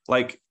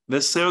 Like,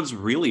 this sounds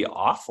really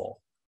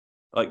awful.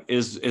 Like,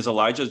 is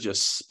Elijah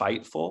just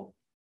spiteful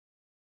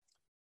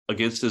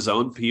against his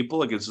own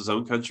people, against his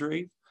own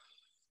country?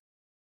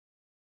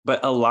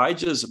 But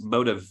Elijah's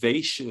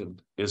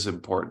motivation is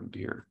important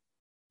here.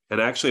 And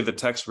actually, the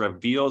text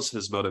reveals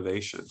his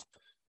motivation.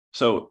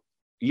 So,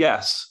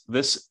 yes,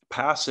 this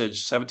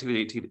passage, 17 and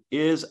 18,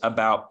 is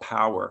about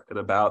power and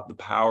about the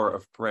power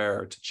of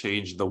prayer to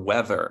change the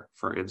weather,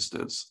 for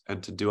instance,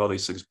 and to do all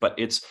these things. But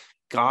it's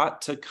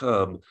got to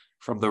come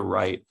from the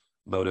right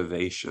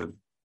motivation.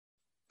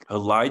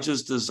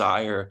 Elijah's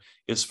desire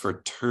is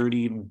for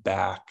turning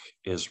back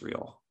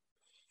Israel.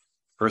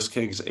 1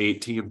 Kings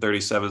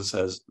 18:37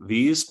 says,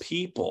 these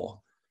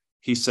people,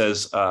 he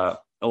says,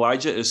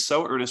 Elijah is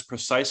so earnest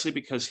precisely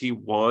because he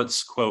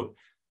wants, quote,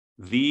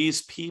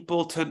 these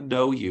people to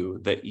know you,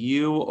 that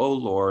you, O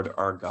Lord,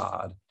 are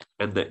God,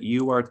 and that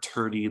you are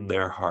turning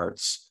their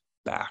hearts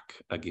back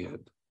again.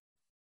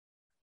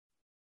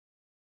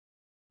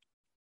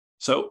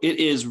 So it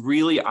is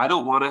really, I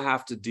don't want to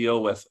have to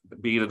deal with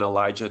being an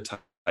Elijah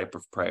type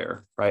of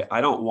prayer, right?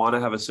 I don't want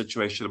to have a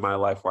situation in my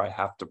life where I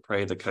have to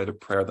pray the kind of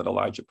prayer that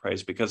Elijah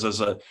prays, because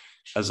as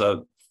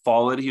a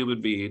fallen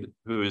human being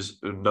who is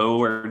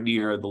nowhere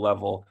near the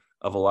level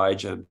of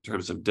Elijah in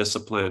terms of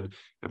discipline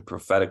and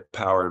prophetic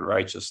power and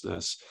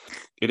righteousness,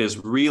 it is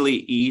really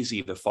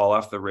easy to fall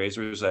off the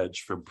razor's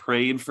edge from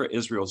praying for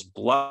Israel's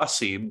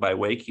blessing by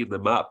waking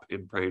them up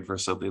in praying for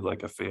something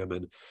like a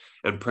famine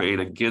and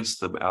praying against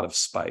them out of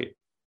spite.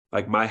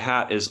 Like, my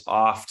hat is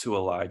off to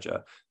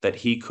Elijah that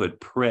he could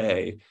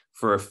pray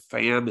for a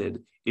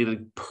famine in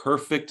a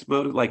perfect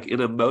motive, like in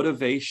a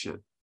motivation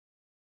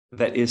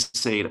that is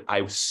saying,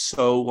 I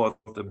so want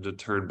them to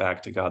turn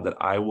back to God that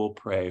I will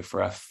pray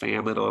for a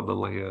famine on the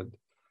land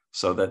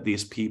so that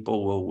these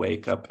people will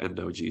wake up and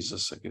know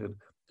Jesus again.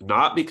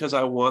 Not because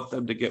I want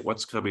them to get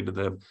what's coming to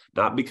them,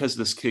 not because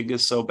this king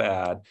is so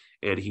bad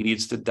and he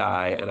needs to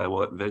die and I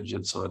want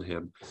vengeance on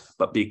him,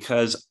 but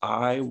because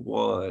I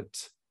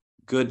want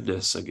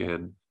goodness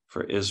again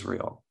for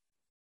Israel.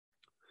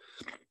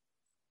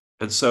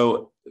 And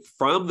so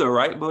from the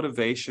right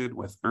motivation,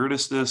 with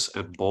earnestness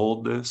and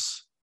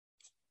boldness,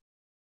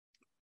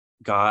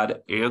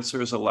 God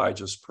answers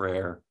Elijah's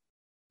prayer,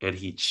 and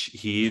he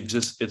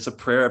just, it's a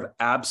prayer of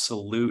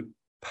absolute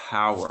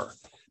power,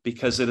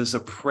 because it is a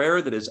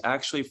prayer that is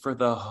actually for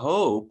the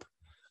hope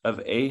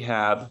of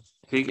Ahab,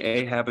 King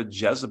Ahab and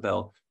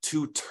Jezebel,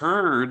 to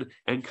turn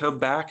and come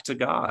back to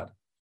God.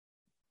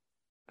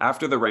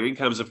 After the rain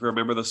comes, if you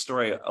remember the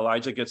story,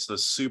 Elijah gets the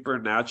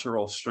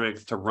supernatural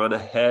strength to run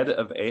ahead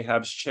of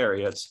Ahab's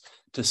chariots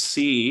to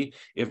see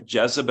if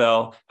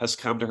Jezebel has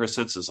come to her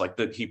senses. Like,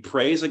 that he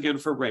prays again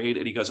for rain,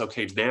 and he goes,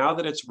 okay, now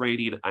that it's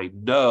raining, I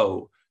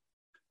know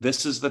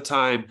this is the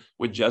time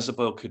when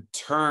Jezebel could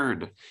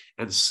turn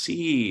and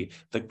see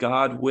that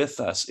God with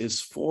us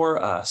is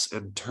for us,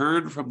 and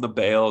turn from the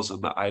Baals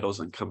and the idols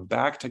and come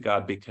back to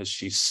God, because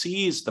she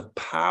sees the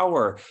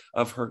power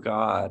of her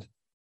God,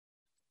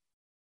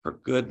 her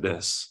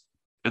goodness.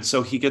 And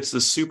so he gets the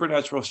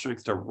supernatural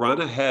strength to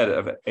run ahead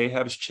of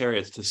Ahab's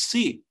chariots to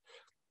see.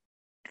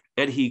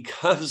 And he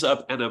comes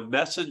up, and a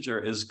messenger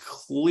is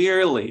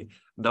clearly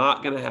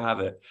not going to have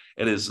it.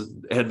 And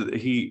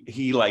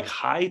he like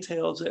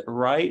hightails it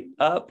right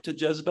up to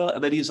Jezebel.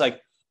 And then he's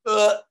like,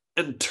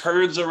 and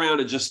turns around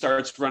and just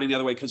starts running the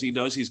other way, because he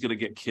knows he's going to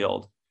get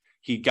killed.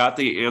 He got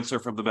the answer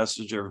from the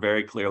messenger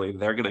very clearly.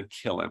 They're going to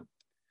kill him.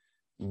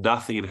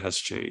 Nothing has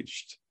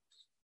changed.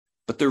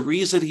 But the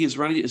reason he's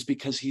running is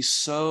because he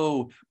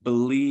so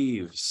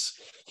believes.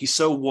 He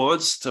so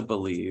wants to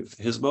believe.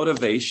 His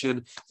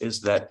motivation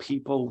is that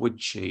people would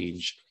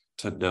change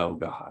to know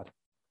God.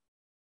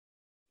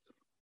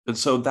 And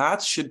so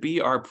that should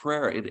be our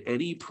prayer in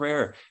any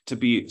prayer, to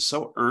be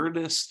so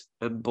earnest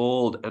and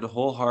bold and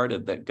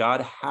wholehearted that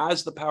God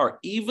has the power,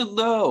 even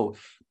though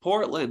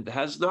Portland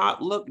has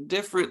not looked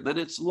different than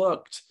it's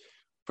looked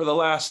for the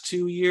last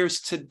 2 years.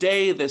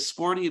 Today, this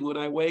morning, when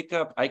I wake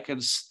up, I can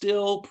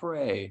still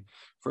pray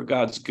for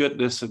God's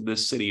goodness in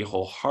this city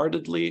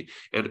wholeheartedly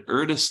and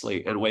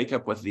earnestly, and wake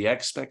up with the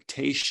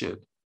expectation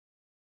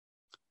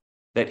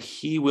that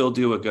he will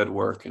do a good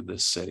work in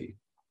this city,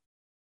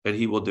 and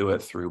he will do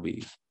it through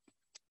me.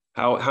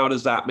 How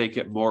does that make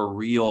it more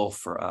real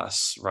for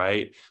us,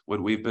 right?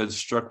 When we've been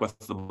struck with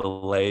the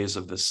malaise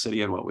of the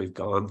city and what we've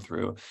gone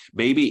through.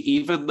 Maybe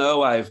even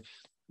though I've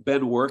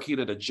been working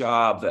at a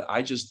job that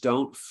I just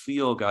don't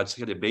feel God's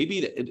hand in.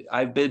 Maybe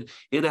I've been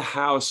in a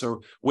house or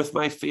with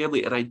my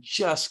family and I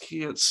just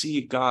can't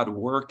see God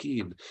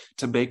working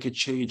to make a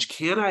change.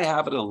 Can I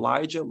have an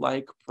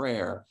Elijah-like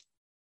prayer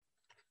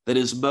that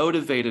is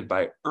motivated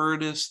by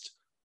earnest,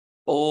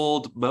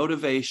 bold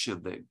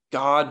motivation that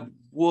God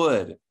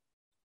would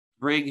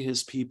bring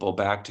his people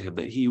back to him,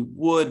 that he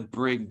would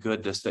bring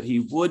goodness, that he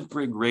would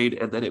bring rain,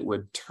 and that it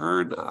would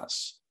turn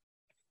us?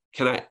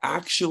 Can I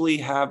actually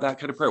have that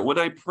kind of prayer? When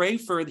I pray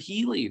for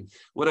healing,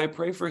 when I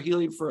pray for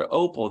healing for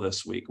Opal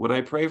this week, when I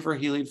pray for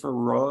healing for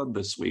Ron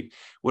this week,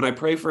 when I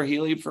pray for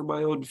healing for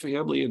my own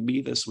family and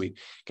me this week,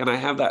 can I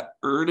have that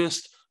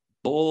earnest,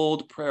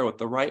 bold prayer with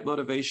the right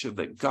motivation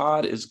that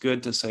God is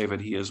good to save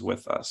and he is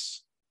with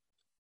us?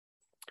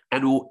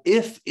 And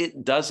if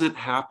it doesn't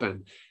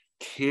happen,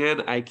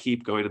 can I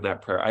keep going in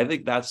that prayer? I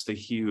think that's the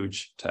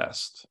huge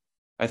test.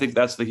 I think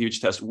that's the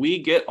huge test.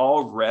 We get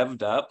all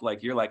revved up.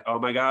 Like, you're like, oh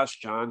my gosh,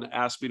 John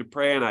asked me to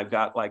pray, and I've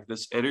got like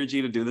this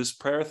energy to do this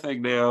prayer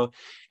thing now.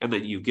 And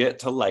then you get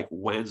to like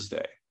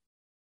Wednesday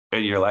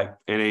and you're like,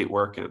 it ain't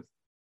working.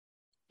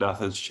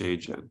 Nothing's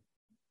changing.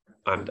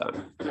 I'm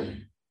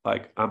done.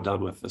 Like, I'm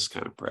done with this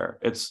kind of prayer.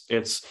 It's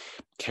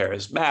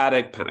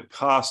charismatic,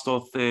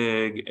 Pentecostal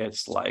thing.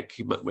 It's like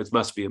it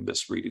must be a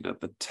misreading of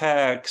the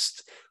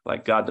text.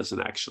 Like, God doesn't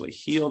actually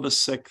heal the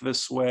sick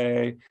this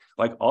way.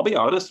 Like, I'll be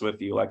honest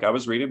with you. Like, I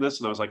was reading this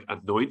and I was like,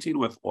 anointing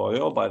with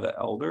oil by the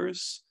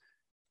elders.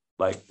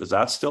 Like, does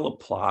that still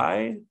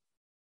apply?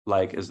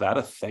 Like, is that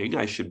a thing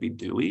I should be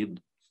doing?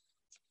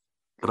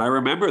 And I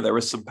remember there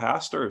was some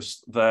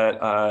pastors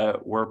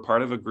that were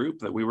part of a group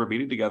that we were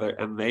meeting together,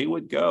 and they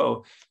would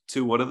go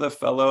to one of the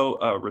fellow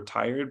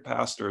retired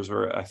pastors,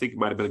 or I think it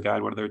might have been a guy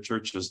in one of their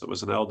churches that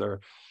was an elder,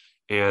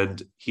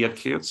 and he had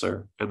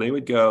cancer. And they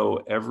would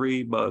go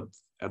every month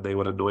and they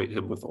would anoint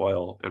him with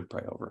oil and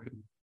pray over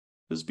him.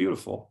 It was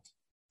beautiful.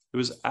 It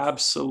was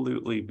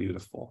absolutely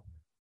beautiful.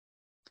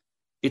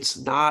 It's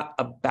not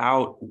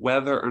about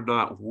whether or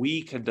not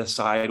we can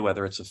decide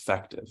whether it's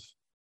effective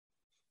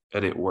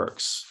and it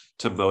works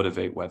to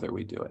motivate whether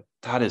we do it.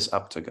 That is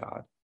up to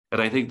God. And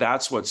I think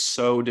that's what's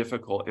so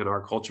difficult in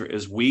our culture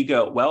is we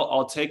go, well,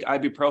 I'll take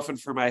ibuprofen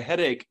for my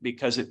headache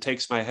because it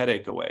takes my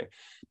headache away.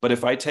 But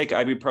if I take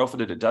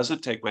ibuprofen and it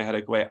doesn't take my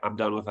headache away, I'm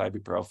done with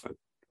ibuprofen,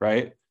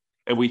 right?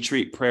 And we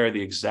treat prayer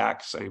the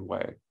exact same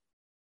way.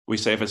 We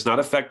say, if it's not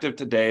effective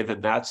today,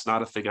 then that's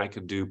not a thing I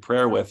can do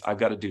prayer with. I've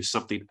got to do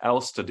something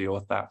else to deal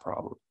with that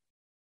problem.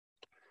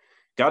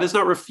 God is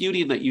not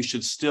refuting that you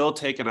should still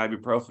take an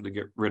ibuprofen to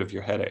get rid of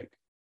your headache.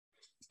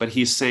 But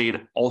he's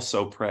saying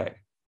also pray,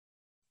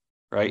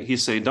 right?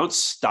 He's saying don't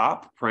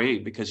stop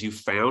praying because you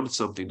found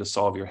something to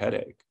solve your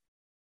headache.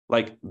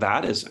 Like,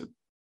 that isn't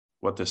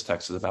what this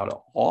text is about at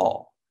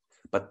all.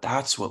 But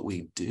that's what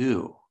we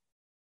do.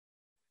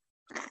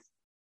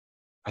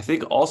 I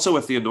think also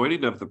with the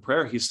anointing of the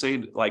prayer, he's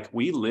saying, like,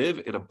 we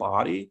live in a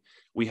body,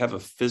 we have a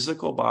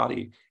physical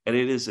body, and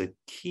it is a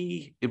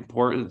key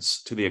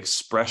importance to the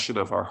expression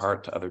of our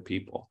heart to other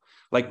people.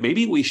 Like,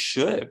 maybe we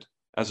should,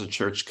 as a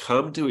church,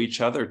 come to each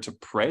other to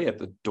pray at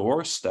the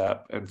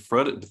doorstep and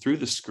through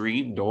the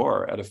screen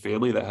door at a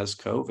family that has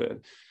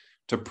COVID,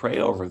 to pray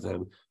over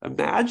them.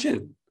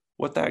 Imagine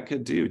what that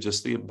could do,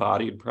 just the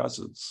embodied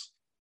presence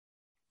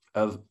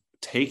of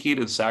taking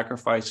and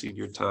sacrificing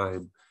your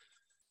time.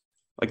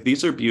 Like,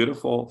 these are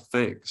beautiful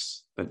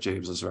things that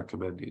James is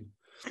recommending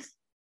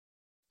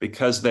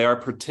because they are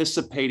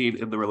participating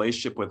in the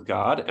relationship with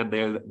God, and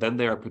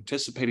they are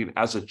participating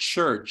as a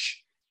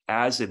church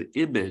as an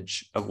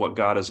image of what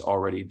God is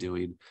already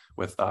doing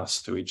with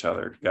us to each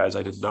other. Guys,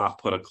 I did not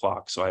put a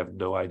clock, so I have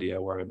no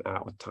idea where I'm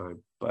at with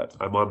time, but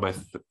I'm on my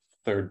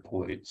third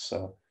point,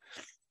 so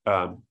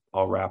I'll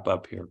wrap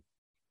up here.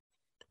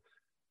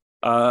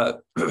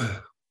 All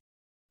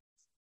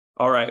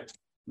right,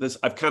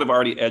 I've kind of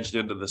already edged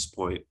into this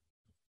point.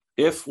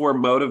 If we're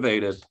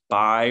motivated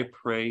by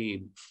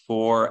praying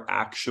for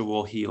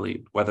actual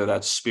healing, whether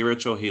that's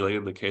spiritual healing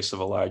in the case of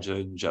Elijah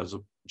and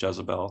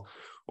Jezebel,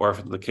 or if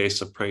in the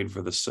case of praying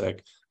for the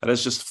sick, that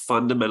is just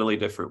fundamentally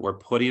different. We're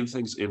putting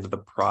things into the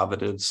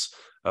providence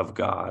of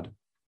God.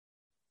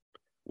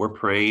 We're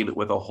praying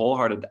with a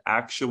wholehearted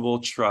actual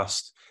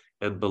trust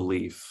and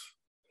belief.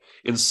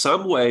 In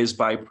some ways,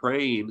 by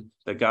praying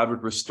that God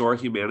would restore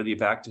humanity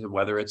back to him,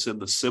 whether it's in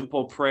the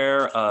simple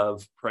prayer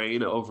of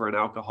praying over an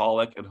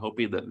alcoholic and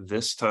hoping that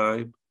this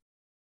time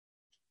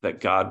that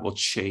God will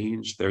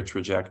change their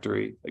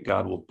trajectory, that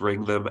God will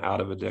bring them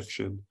out of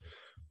addiction,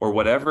 or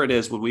whatever it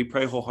is, when we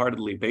pray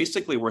wholeheartedly,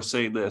 basically we're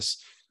saying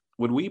this.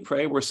 When we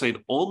pray, we're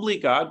saying only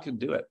God can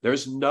do it.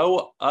 There's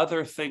no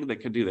other thing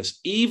that can do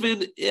this.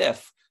 Even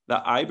if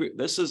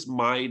this is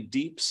my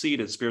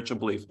deep-seated spiritual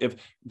belief. If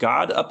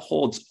God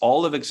upholds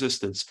all of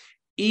existence,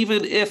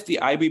 even if the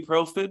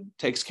ibuprofen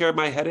takes care of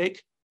my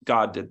headache,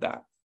 God did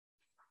that.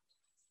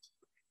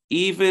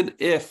 Even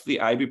if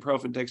the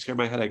ibuprofen takes care of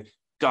my headache,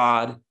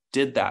 God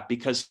did that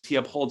because he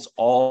upholds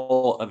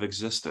all of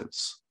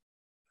existence.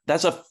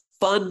 That's a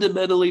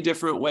fundamentally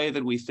different way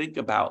than we think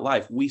about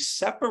life. We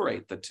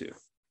separate the two,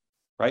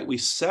 right? We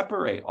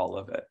separate all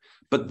of it.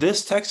 But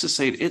this text is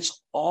saying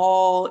it's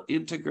all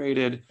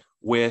integrated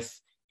with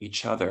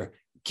each other.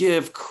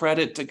 Give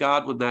credit to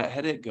God when that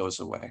headache goes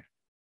away,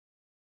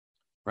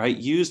 right?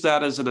 Use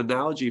that as an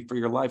analogy for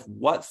your life.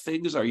 What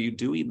things are you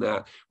doing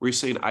that where you're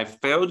saying, I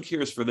found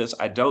cures for this,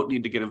 I don't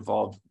need to get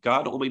involved.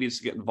 God only needs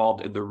to get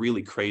involved in the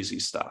really crazy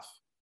stuff,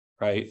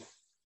 right?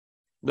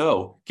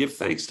 No, give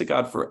thanks to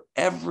God for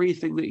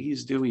everything that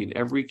he's doing,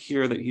 every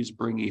cure that he's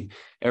bringing,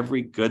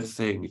 every good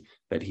thing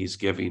that he's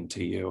giving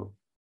to you.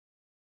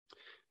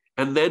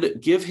 And then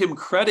give him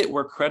credit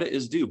where credit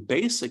is due.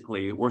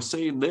 Basically, we're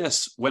saying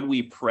this: when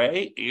we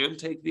pray and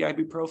take the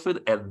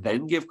ibuprofen and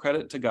then give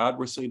credit to God,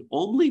 we're saying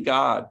only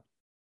God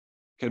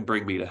can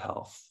bring me to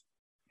health.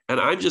 And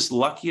I'm just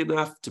lucky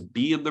enough to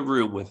be in the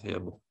room with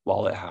him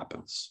while it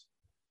happens.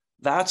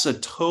 That's a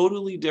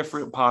totally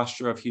different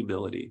posture of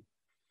humility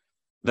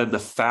than the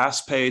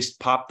fast-paced,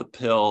 pop the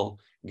pill,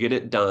 get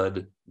it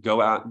done,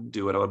 go out and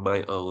do it on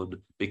my own,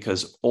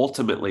 because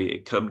ultimately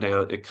it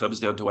comes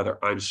down to whether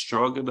I'm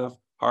strong enough,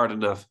 hard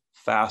enough,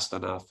 fast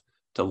enough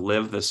to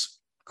live this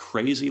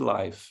crazy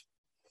life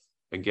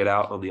and get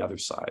out on the other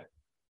side.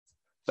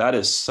 That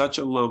is such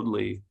a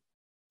lonely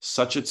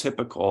such a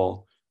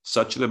typical,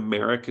 such an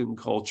American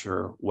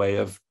culture way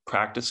of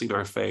practicing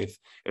our faith,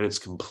 and it's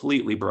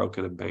completely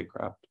broken and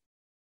bankrupt.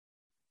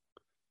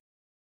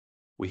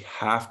 We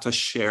have to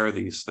share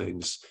these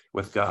things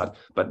with God,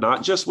 but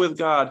not just with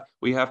God.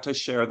 We have to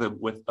share them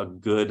with a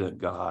good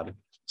God.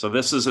 So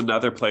this is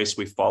another place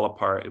we fall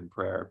apart in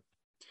prayer.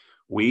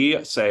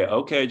 We say,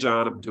 okay,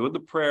 John, I'm doing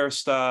the prayer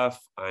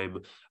stuff.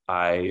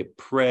 I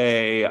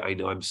pray. I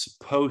know I'm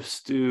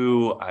supposed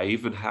to. I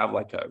even have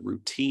like a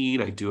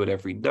routine. I do it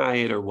every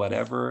night or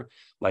whatever.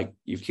 Like,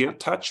 you can't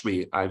touch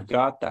me. I've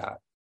got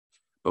that.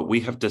 But we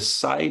have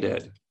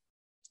decided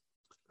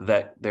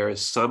that there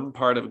is some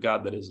part of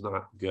God that is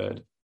not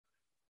good.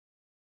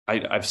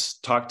 I've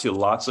talked to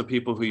lots of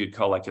people who you'd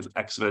call like an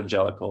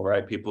ex-evangelical,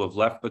 right? People who have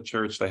left the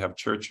church, they have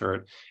church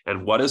hurt.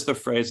 And what is the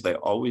phrase they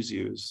always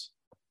use?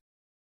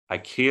 I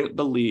can't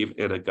believe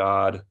in a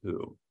God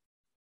who.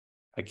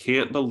 I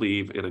can't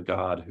believe in a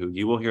God who.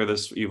 You will hear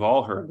this, you've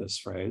all heard this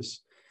phrase.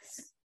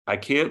 I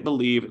can't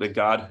believe in a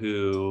God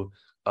who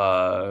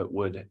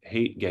would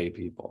hate gay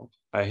people.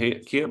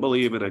 Can't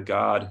believe in a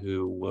God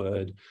who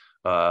would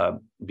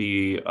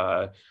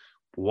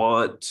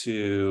want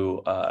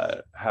to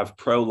have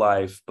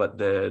pro-life, but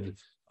then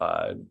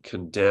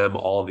condemn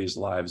all these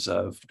lives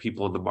of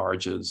people in the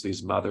margins,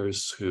 these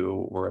mothers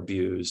who were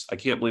abused. I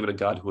can't believe in a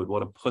God who would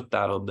want to put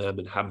that on them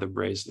and have them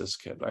raise this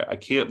kid. I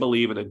can't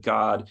believe in a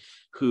God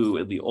who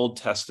in the Old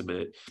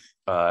Testament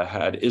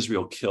had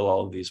Israel kill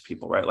all of these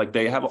people, right? Like,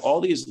 they have all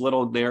these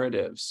little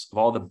narratives of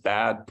all the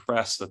bad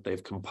press that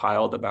they've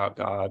compiled about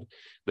God.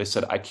 They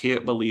said, I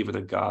can't believe in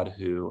a God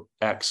who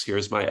X,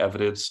 here's my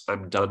evidence,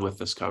 I'm done with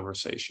this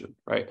conversation,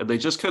 right? And they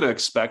just kind of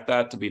expect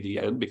that to be the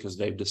end because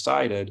they've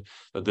decided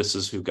that this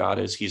is who God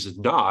is. He's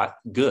not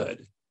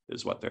good,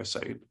 is what they're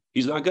saying.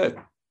 He's not good.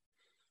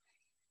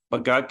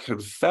 But God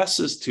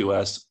confesses to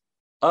us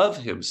of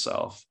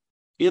himself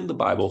in the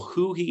Bible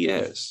who he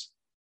is.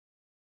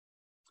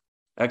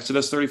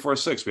 Exodus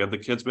 34:6. We have the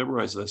kids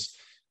memorize this.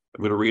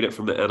 I'm going to read it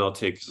from the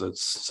NLT because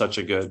it's such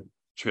a good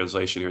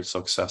translation here. It's so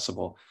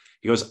accessible.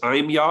 He goes,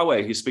 I'm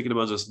Yahweh. He's speaking to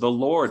Moses, the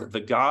Lord, the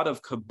God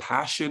of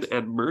compassion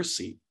and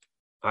mercy.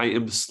 I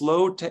am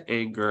slow to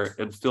anger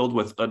and filled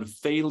with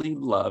unfailing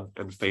love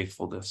and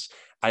faithfulness.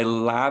 I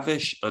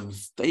lavish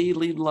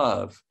unfailing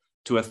love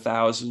to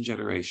 1,000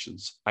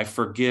 generations. I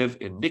forgive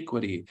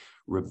iniquity,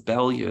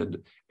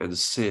 rebellion, and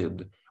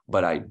sin,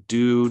 but I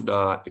do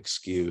not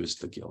excuse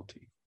the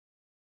guilty.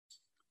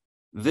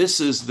 This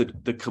is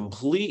the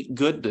complete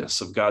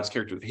goodness of God's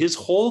character. His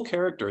whole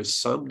character is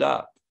summed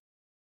up.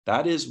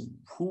 That is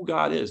who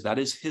God is. That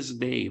is his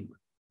name.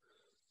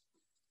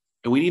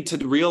 And we need to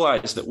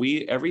realize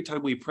that every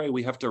time we pray,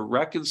 we have to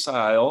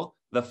reconcile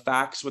the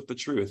facts with the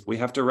truth. We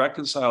have to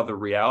reconcile the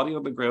reality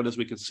on the ground as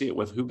we can see it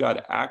with who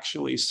God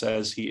actually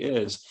says he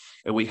is.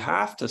 And we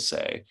have to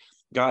say,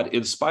 God,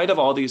 in spite of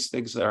all these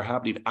things that are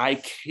happening, I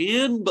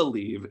can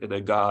believe in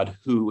a God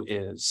who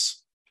is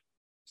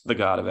the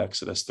God of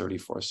Exodus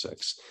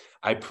 34:6.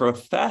 I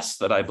profess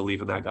that I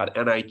believe in that God,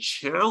 and I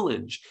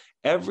challenge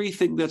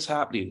everything that's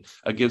happening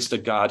against a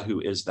God who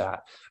is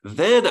that.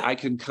 Then I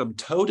can come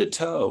toe to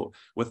toe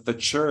with the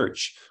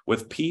church,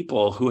 with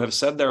people who have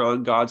said they're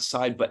on God's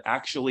side, but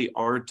actually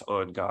aren't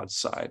on God's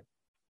side.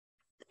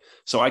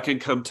 So I can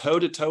come toe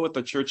to toe with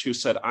the church who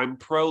said, I'm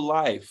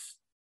pro-life,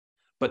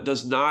 but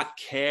does not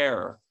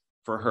care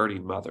for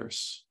hurting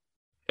mothers,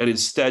 and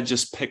instead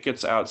just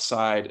pickets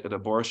outside an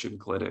abortion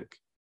clinic,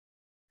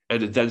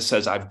 and it then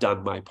says, I've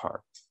done my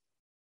part.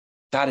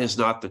 That is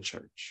not the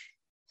church.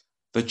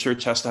 The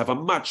church has to have a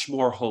much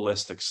more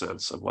holistic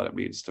sense of what it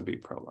means to be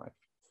pro-life.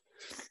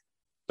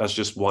 That's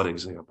just one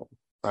example,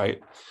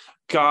 right?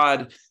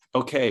 God,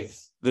 okay,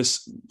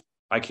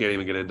 I can't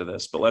even get into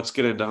this, but let's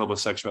get into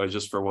homosexuality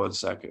just for 1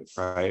 second,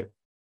 right?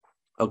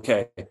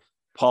 Okay,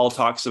 Paul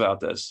talks about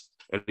this,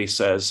 and he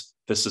says,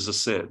 this is a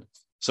sin.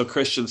 So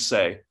Christians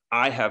say,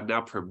 I have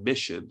now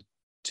permission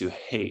to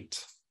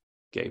hate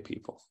gay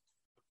people.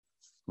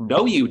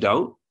 No, you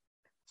don't.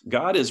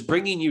 God is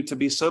bringing you to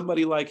be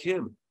somebody like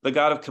him, the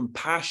God of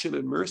compassion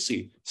and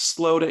mercy,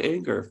 slow to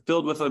anger,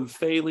 filled with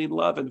unfailing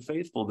love and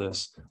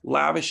faithfulness,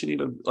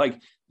 lavishing,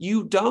 like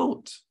you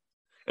don't.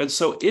 And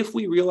so if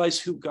we realize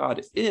who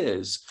God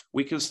is,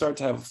 we can start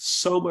to have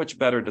so much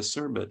better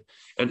discernment.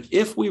 And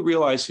if we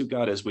realize who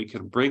God is, we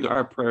can bring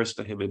our prayers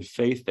to him in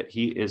faith that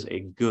he is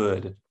a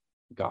good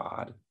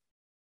God.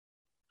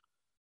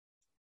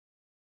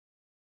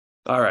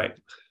 All right,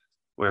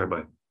 where am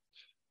I?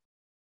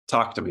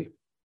 Talk to me.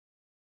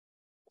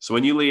 So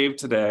when you leave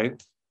today,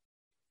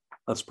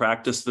 let's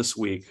practice this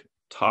week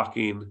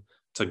talking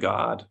to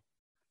God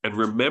and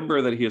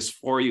remember that he is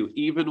for you,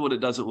 even when it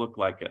doesn't look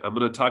like it. I'm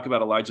going to talk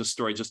about Elijah's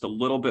story just a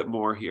little bit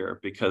more here,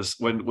 because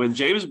when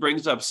James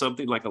brings up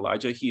something like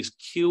Elijah, he's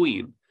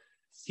cueing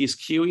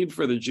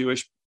for the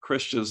Jewish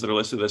Christians that are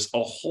listening to this,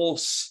 a whole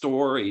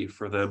story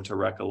for them to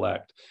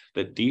recollect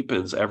that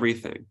deepens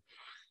everything.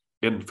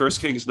 In 1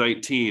 Kings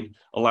 19,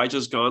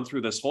 Elijah's gone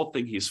through this whole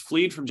thing. He's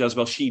fled from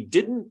Jezebel. She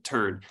didn't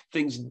turn.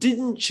 Things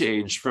didn't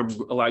change from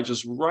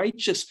Elijah's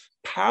righteous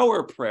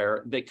power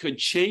prayer that could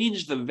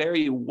change the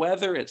very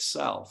weather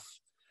itself.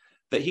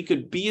 That he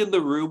could be in the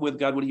room with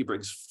God when he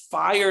brings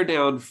fire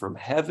down from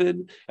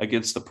heaven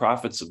against the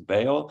prophets of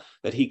Baal,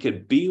 that he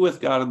could be with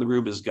God in the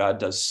room as God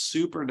does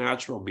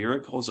supernatural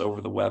miracles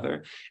over the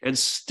weather. And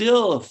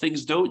still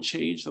things don't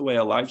change the way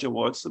Elijah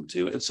wants them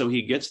to. And so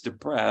he gets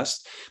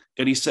depressed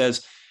and he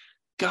says,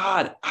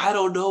 God, I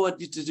don't know what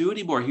to do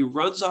anymore. He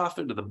runs off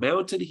into the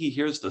mountain. He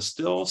hears the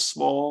still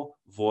small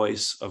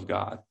voice of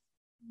God.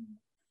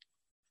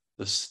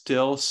 The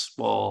still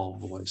small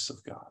voice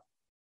of God.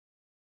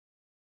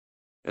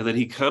 And then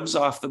he comes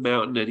off the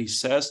mountain and he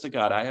says to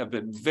God, I have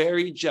been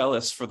very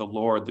jealous for the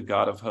Lord, the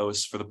God of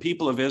hosts, for the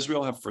people of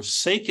Israel have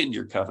forsaken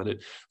your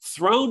covenant,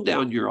 thrown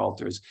down your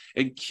altars,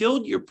 and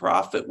killed your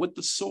prophet with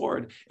the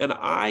sword. And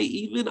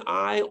even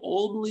I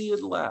only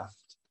am left,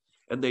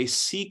 and they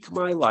seek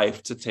my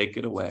life to take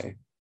it away.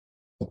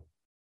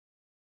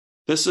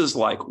 This is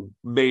like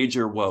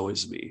major woe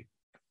is me.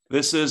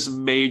 This is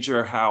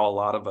major how a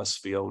lot of us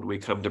feel when we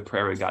come to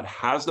prayer and God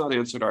has not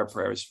answered our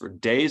prayers for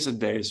days and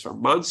days, for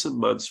months and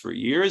months, for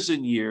years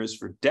and years,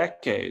 for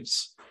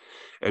decades.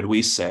 And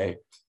we say,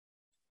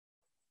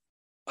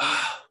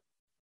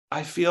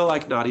 I feel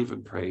like not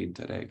even praying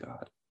today,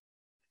 God.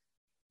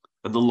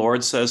 And the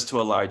Lord says to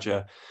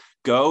Elijah,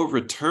 go,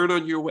 return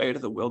on your way to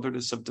the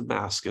wilderness of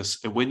Damascus,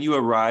 and when you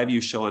arrive,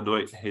 you shall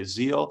anoint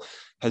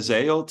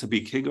Hazael to be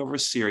king over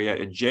Syria,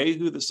 and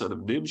Jehu the son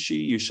of Nimshi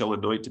you shall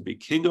anoint to be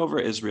king over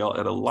Israel,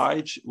 and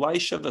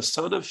Elisha the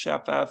son of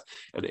Shaphat,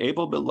 and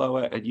Abel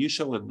Meloah, and you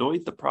shall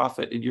anoint the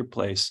prophet in your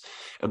place.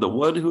 And the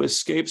one who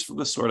escapes from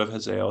the sword of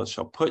Hazael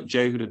shall put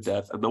Jehu to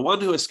death, and the one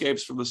who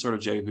escapes from the sword of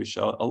Jehu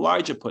shall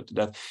Elijah put to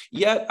death.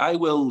 Yet I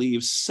will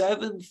leave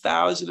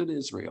 7,000 in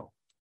Israel,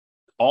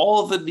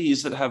 all the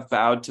knees that have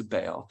bowed to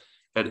Baal,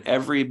 and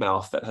every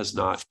mouth that has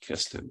not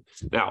kissed him.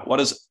 Now, what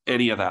does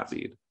any of that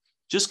mean?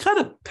 Just kind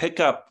of pick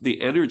up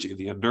the energy,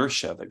 the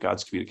inertia that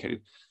God's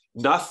communicating.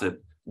 Nothing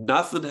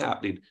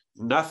happening,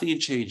 nothing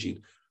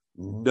changing,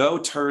 no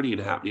turning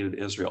happening in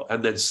Israel.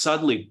 And then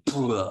suddenly,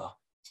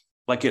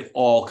 like it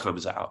all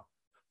comes out.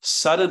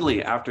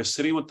 Suddenly, after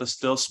sitting with the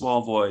still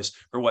small voice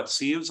for what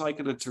seems like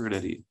an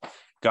eternity,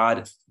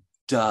 God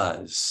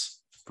does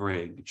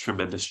bring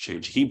tremendous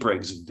change. He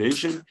brings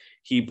vision.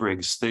 He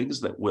brings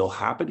things that will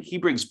happen. He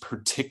brings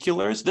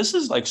particulars. This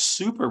is like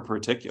super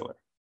particular.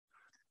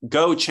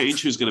 Go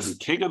change who's going to be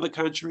king of the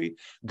country.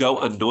 Go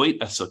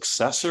anoint a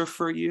successor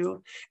for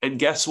you. And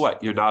guess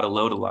what? You're not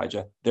alone,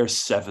 Elijah. There's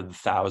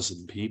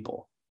 7,000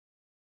 people.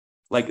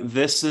 Like,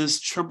 this is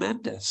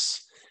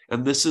tremendous.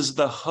 And this is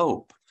the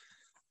hope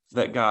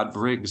that God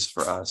brings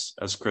for us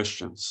as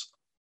Christians.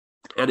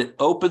 And it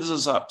opens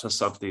us up to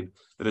something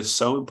that is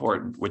so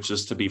important, which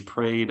is to be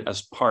praying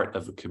as part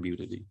of a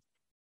community.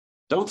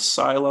 Don't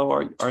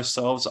silo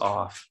ourselves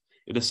off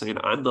into saying,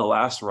 I'm the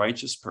last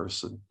righteous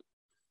person.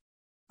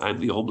 I'm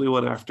the only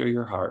one after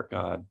your heart,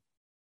 God.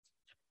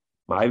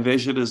 My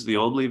vision is the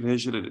only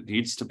vision, and it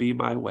needs to be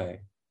my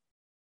way.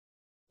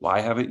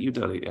 Why haven't you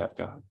done it yet,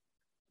 God?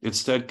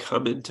 Instead,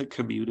 come into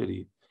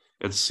community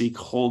and seek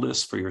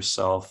wholeness for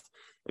yourself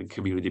and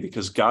community,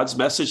 because God's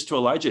message to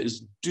Elijah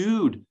is,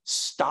 dude,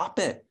 stop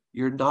it.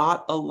 You're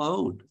not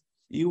alone.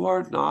 You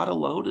are not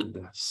alone in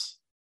this.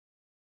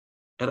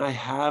 And I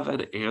have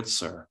an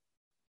answer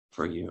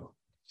for you.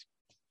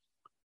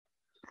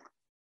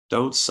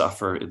 Don't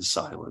suffer in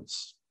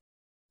silence.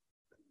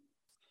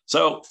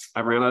 So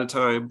I ran out of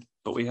time,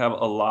 but we have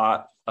a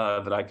lot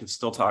that I could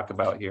still talk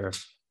about here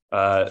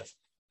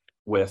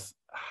with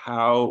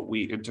how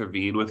we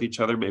intervene with each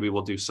other. Maybe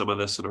we'll do some of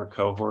this in our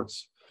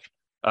cohorts.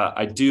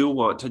 I do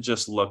want to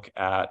just look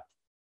at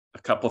a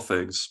couple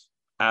things.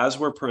 As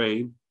we're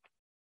praying,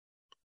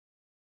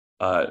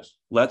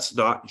 let's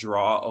not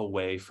draw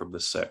away from the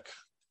sick.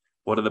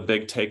 One of the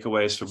big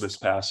takeaways from this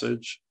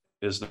passage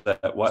is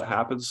that what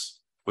happens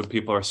when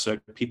people are sick?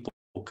 People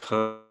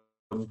come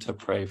to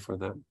pray for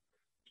them.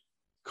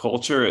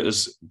 Culture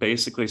is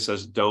basically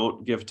says,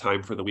 don't give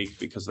time for the weak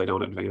because they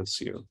don't advance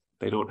you.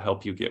 They don't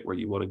help you get where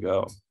you want to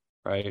go,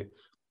 right?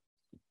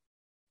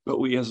 But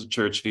we as a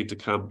church need to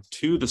come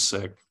to the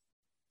sick,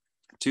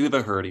 to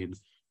the hurting,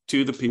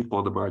 to the people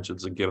on the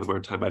margins and give them our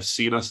time. I've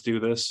seen us do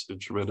this in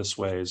tremendous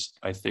ways.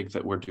 I think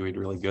that we're doing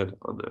really good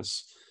on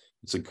this.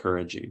 It's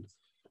encouraging.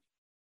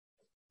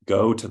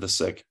 Go to the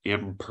sick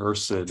in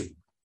person.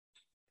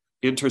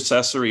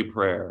 Intercessory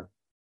prayer.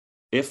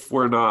 If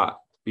we're not,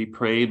 be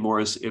praying more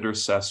as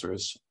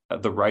intercessors,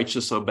 the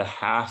righteous on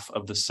behalf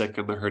of the sick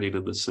and the hurting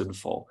and the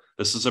sinful.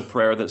 This is a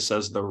prayer that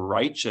says the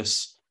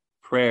righteous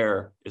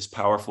prayer is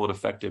powerful and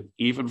effective,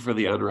 even for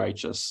the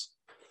unrighteous.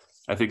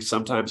 I think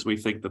sometimes we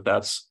think that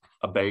that's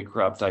a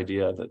bankrupt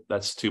idea, that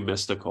that's too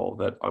mystical,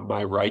 that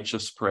my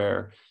righteous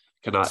prayer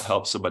cannot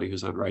help somebody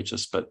who's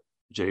unrighteous, but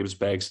James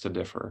begs to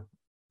differ.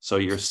 So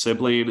your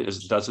sibling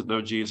doesn't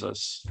know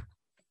Jesus.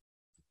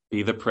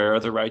 Be the prayer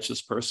of the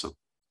righteous person.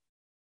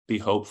 Be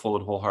hopeful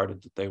and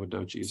wholehearted that they would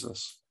know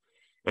Jesus.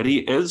 And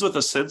he ends with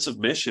a sense of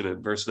mission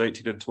in verse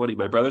 19 and 20.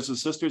 My brothers and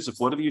sisters, if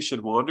one of you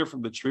should wander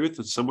from the truth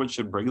and someone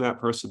should bring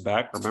that person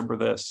back, remember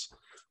this: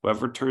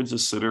 whoever turns a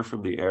sinner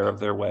from the error of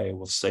their way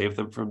will save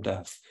them from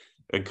death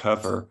and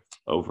cover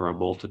over a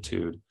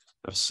multitude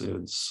of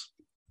sins.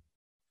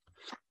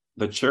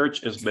 The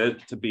church is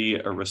meant to be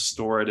a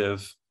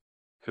restorative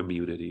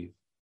community.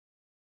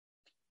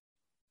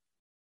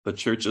 The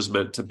church is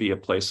meant to be a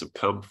place of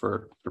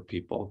comfort for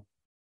people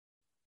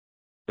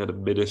and a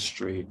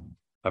ministry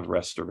of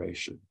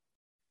restoration.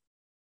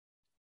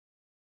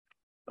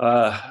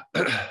 So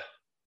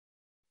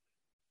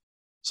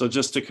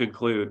just to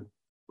conclude,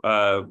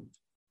 how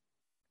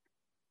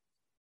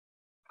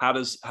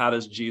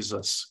does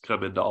Jesus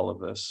come into all of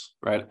this,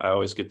 right? I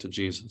always get to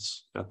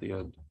Jesus at the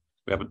end.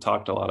 We haven't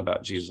talked a lot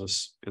about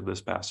Jesus in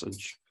this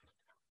passage.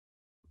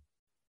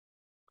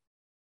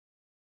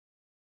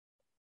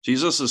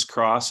 Jesus's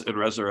cross and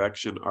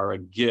resurrection are a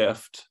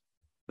gift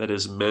that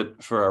is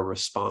meant for a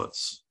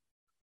response.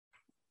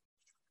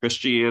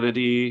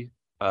 Christianity,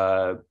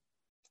 in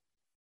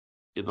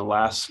the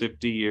last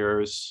 50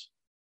 years,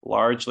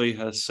 largely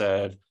has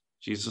said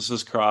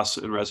Jesus's cross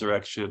and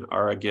resurrection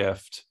are a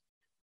gift,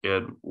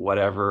 and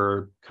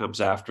whatever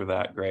comes after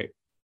that, great.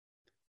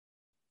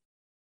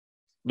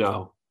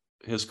 No,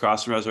 his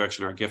cross and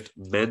resurrection are a gift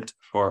meant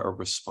for a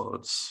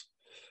response.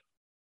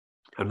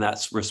 And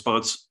that's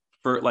response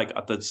for, like,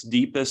 at its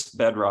deepest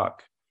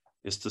bedrock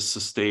is to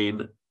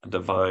sustain a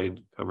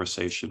divine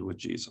conversation with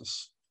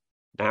Jesus.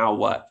 Now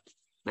what?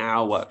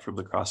 Now what from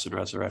the cross and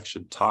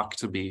resurrection? Talk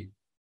to me.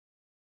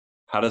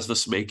 How does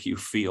this make you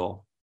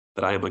feel?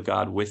 That I am a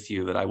God with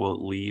you, that I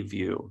won't leave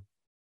you.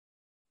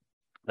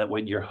 That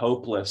when you're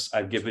hopeless,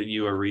 I've given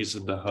you a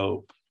reason to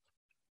hope.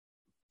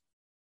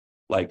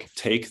 Like,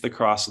 take the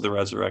cross and the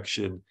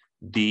resurrection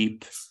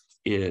deep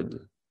in.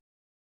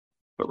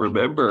 But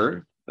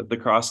remember that the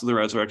cross and the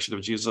resurrection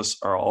of Jesus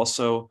are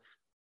also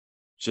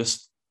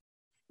just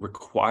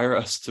require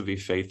us to be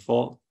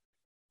faithful.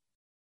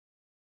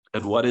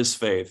 And what is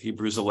faith?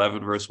 Hebrews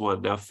 11, verse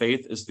 1. Now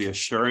faith is the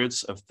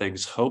assurance of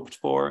things hoped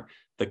for,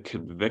 the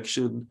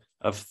conviction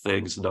of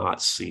things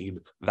not seen.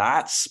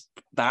 That's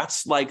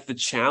like the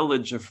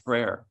challenge of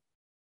prayer.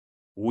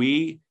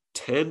 We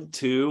tend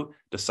to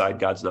decide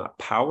God's not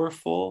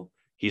powerful,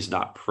 he's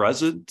not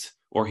present,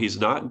 or he's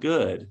not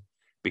good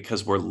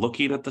because we're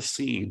looking at the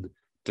scene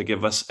to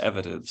give us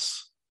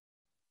evidence.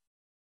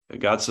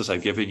 And God says,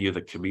 I've given you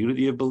the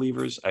community of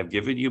believers. I've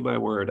given you my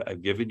word.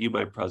 I've given you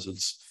my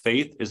presence.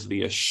 Faith is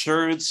the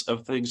assurance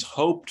of things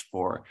hoped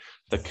for,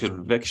 the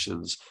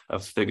convictions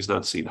of things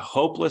not seen.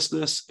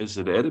 Hopelessness is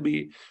an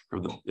enemy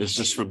is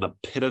just from the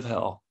pit of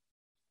hell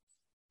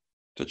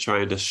to try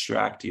and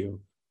distract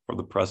you from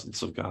the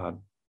presence of God.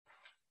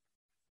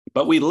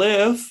 But we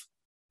live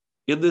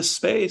in this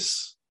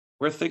space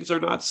where things are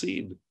not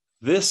seen.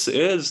 This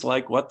is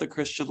like what the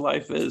Christian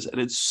life is,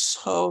 and it's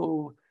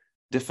so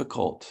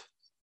difficult.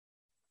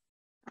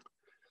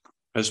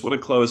 I just want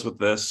to close with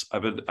this.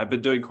 I've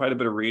been doing quite a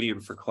bit of reading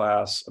for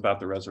class about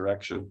the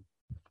resurrection,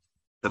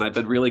 and I've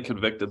been really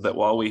convicted that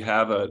while we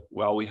have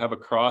a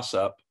cross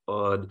up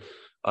on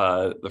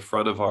the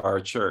front of our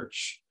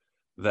church,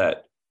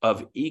 that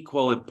of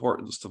equal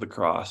importance to the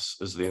cross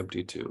is the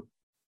empty tomb.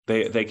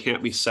 They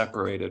can't be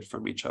separated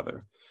from each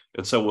other.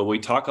 And so when we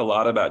talk a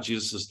lot about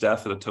Jesus'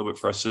 death and atonement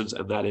for our sins,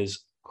 and that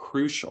is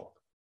crucial,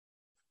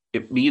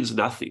 it means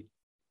nothing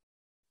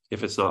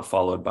if it's not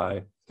followed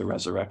by the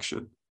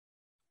resurrection.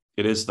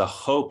 It is the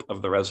hope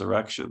of the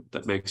resurrection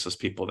that makes us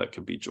people that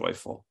can be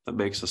joyful, that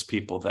makes us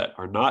people that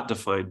are not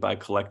defined by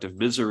collective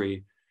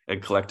misery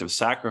and collective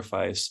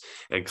sacrifice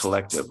and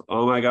collective,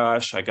 oh my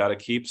gosh, I got to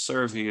keep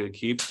serving and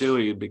keep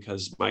doing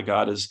because my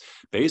God is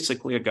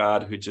basically a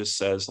God who just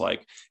says,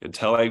 like,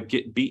 until I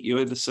beat you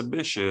into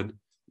submission,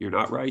 you're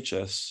not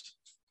righteous.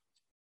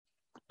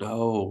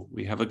 No,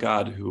 we have a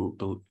God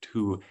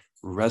who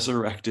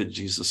resurrected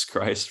Jesus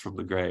Christ from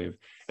the grave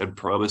and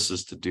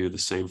promises to do the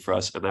same for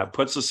us. And that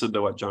puts us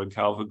into what John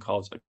Calvin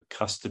calls a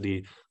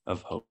custody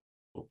of hope.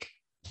 And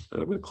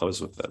I'm going to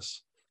close with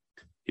this.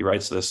 He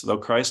writes this: though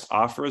Christ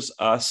offers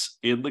us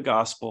in the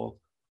gospel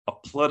a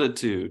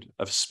plenitude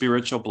of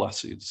spiritual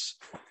blessings,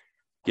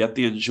 yet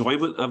the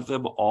enjoyment of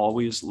them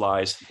always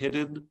lies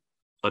hidden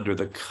under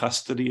the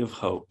custody of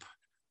hope,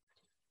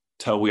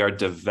 till we are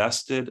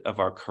divested of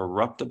our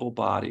corruptible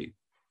body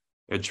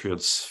and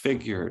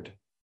transfigured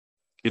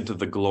into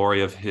the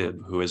glory of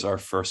him who is our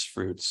first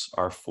fruits,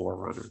 our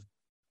forerunner.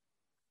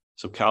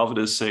 So Calvin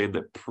is saying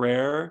that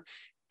prayer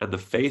and the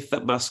faith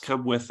that must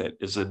come with it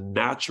is a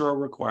natural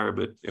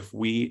requirement if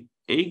we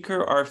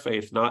anchor our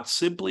faith not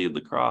simply in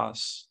the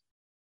cross,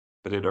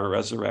 but in our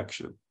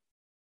resurrection.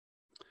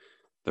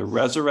 The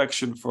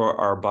resurrection for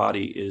our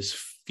body is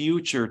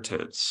future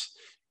tense.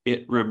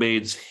 It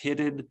remains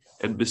hidden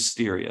and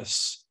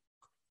mysterious.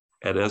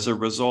 And as a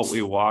result,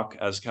 we walk,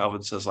 as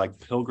Calvin says, like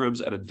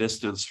pilgrims at a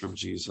distance from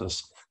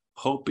Jesus,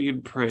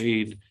 hoping,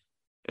 praying,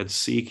 and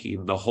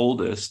seeking the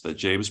wholeness that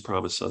James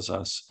promises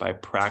us by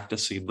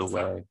practicing the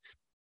way.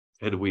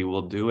 And we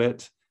will do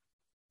it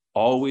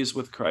always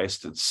with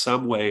Christ in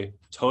some way,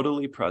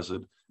 totally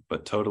present,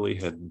 but totally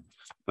hidden,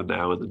 the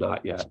now and the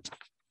not yet.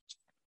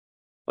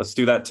 Let's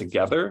do that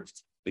together,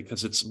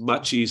 because it's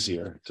much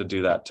easier to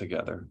do that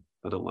together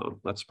than alone.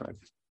 Let's pray.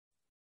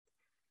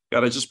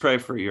 God, I just pray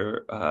for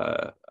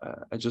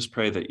I just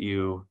pray that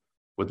you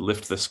would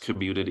lift this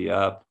community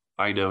up.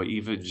 I know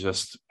even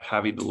just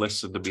having to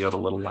listen to me on a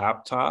little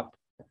laptop,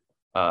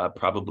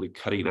 probably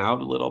cutting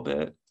out a little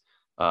bit,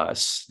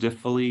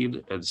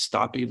 sniffling and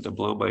stopping to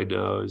blow my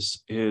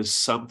nose is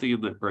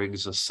something that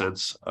brings a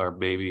sense or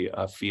maybe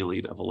a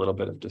feeling of a little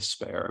bit of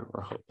despair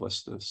or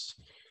hopelessness.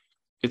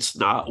 It's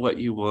not what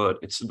you want.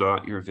 It's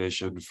not your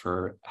vision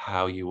for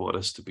how you want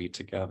us to be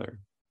together.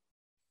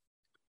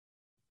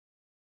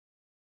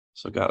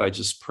 So God, I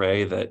just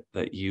pray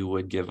that you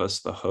would give us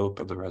the hope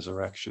and the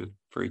resurrection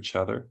for each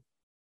other.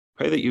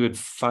 Pray that you would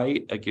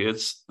fight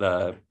against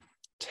the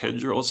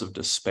tendrils of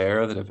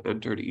despair that have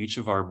entered each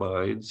of our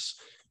minds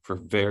for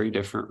very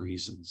different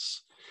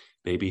reasons.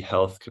 Maybe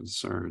health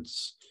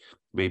concerns,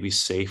 maybe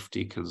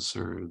safety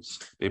concerns,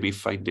 maybe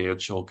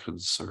financial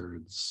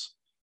concerns.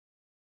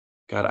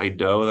 God, I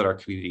know that our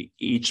community,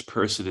 each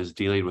person is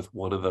dealing with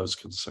one of those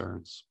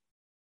concerns.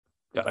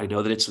 God, I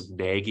know that it's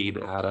nagging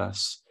at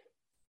us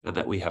and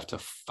that we have to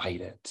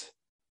fight it,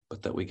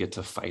 but that we get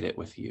to fight it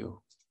with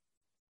you.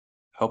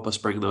 Help us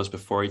bring those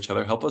before each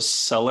other. Help us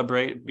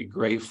celebrate and be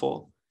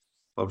grateful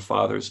on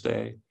Father's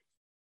Day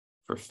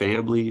for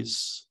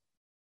families,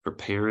 for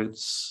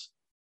parents.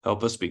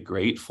 Help us be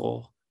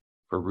grateful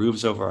for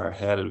roofs over our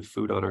head and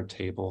food on our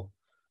table.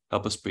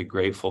 Help us be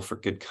grateful for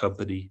good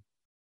company,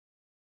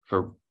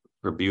 for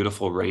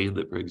beautiful rain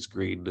that brings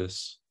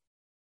greenness.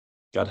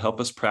 God, help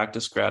us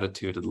practice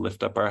gratitude and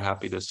lift up our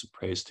happiness and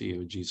praise to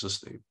you in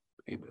Jesus' name.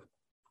 Amen.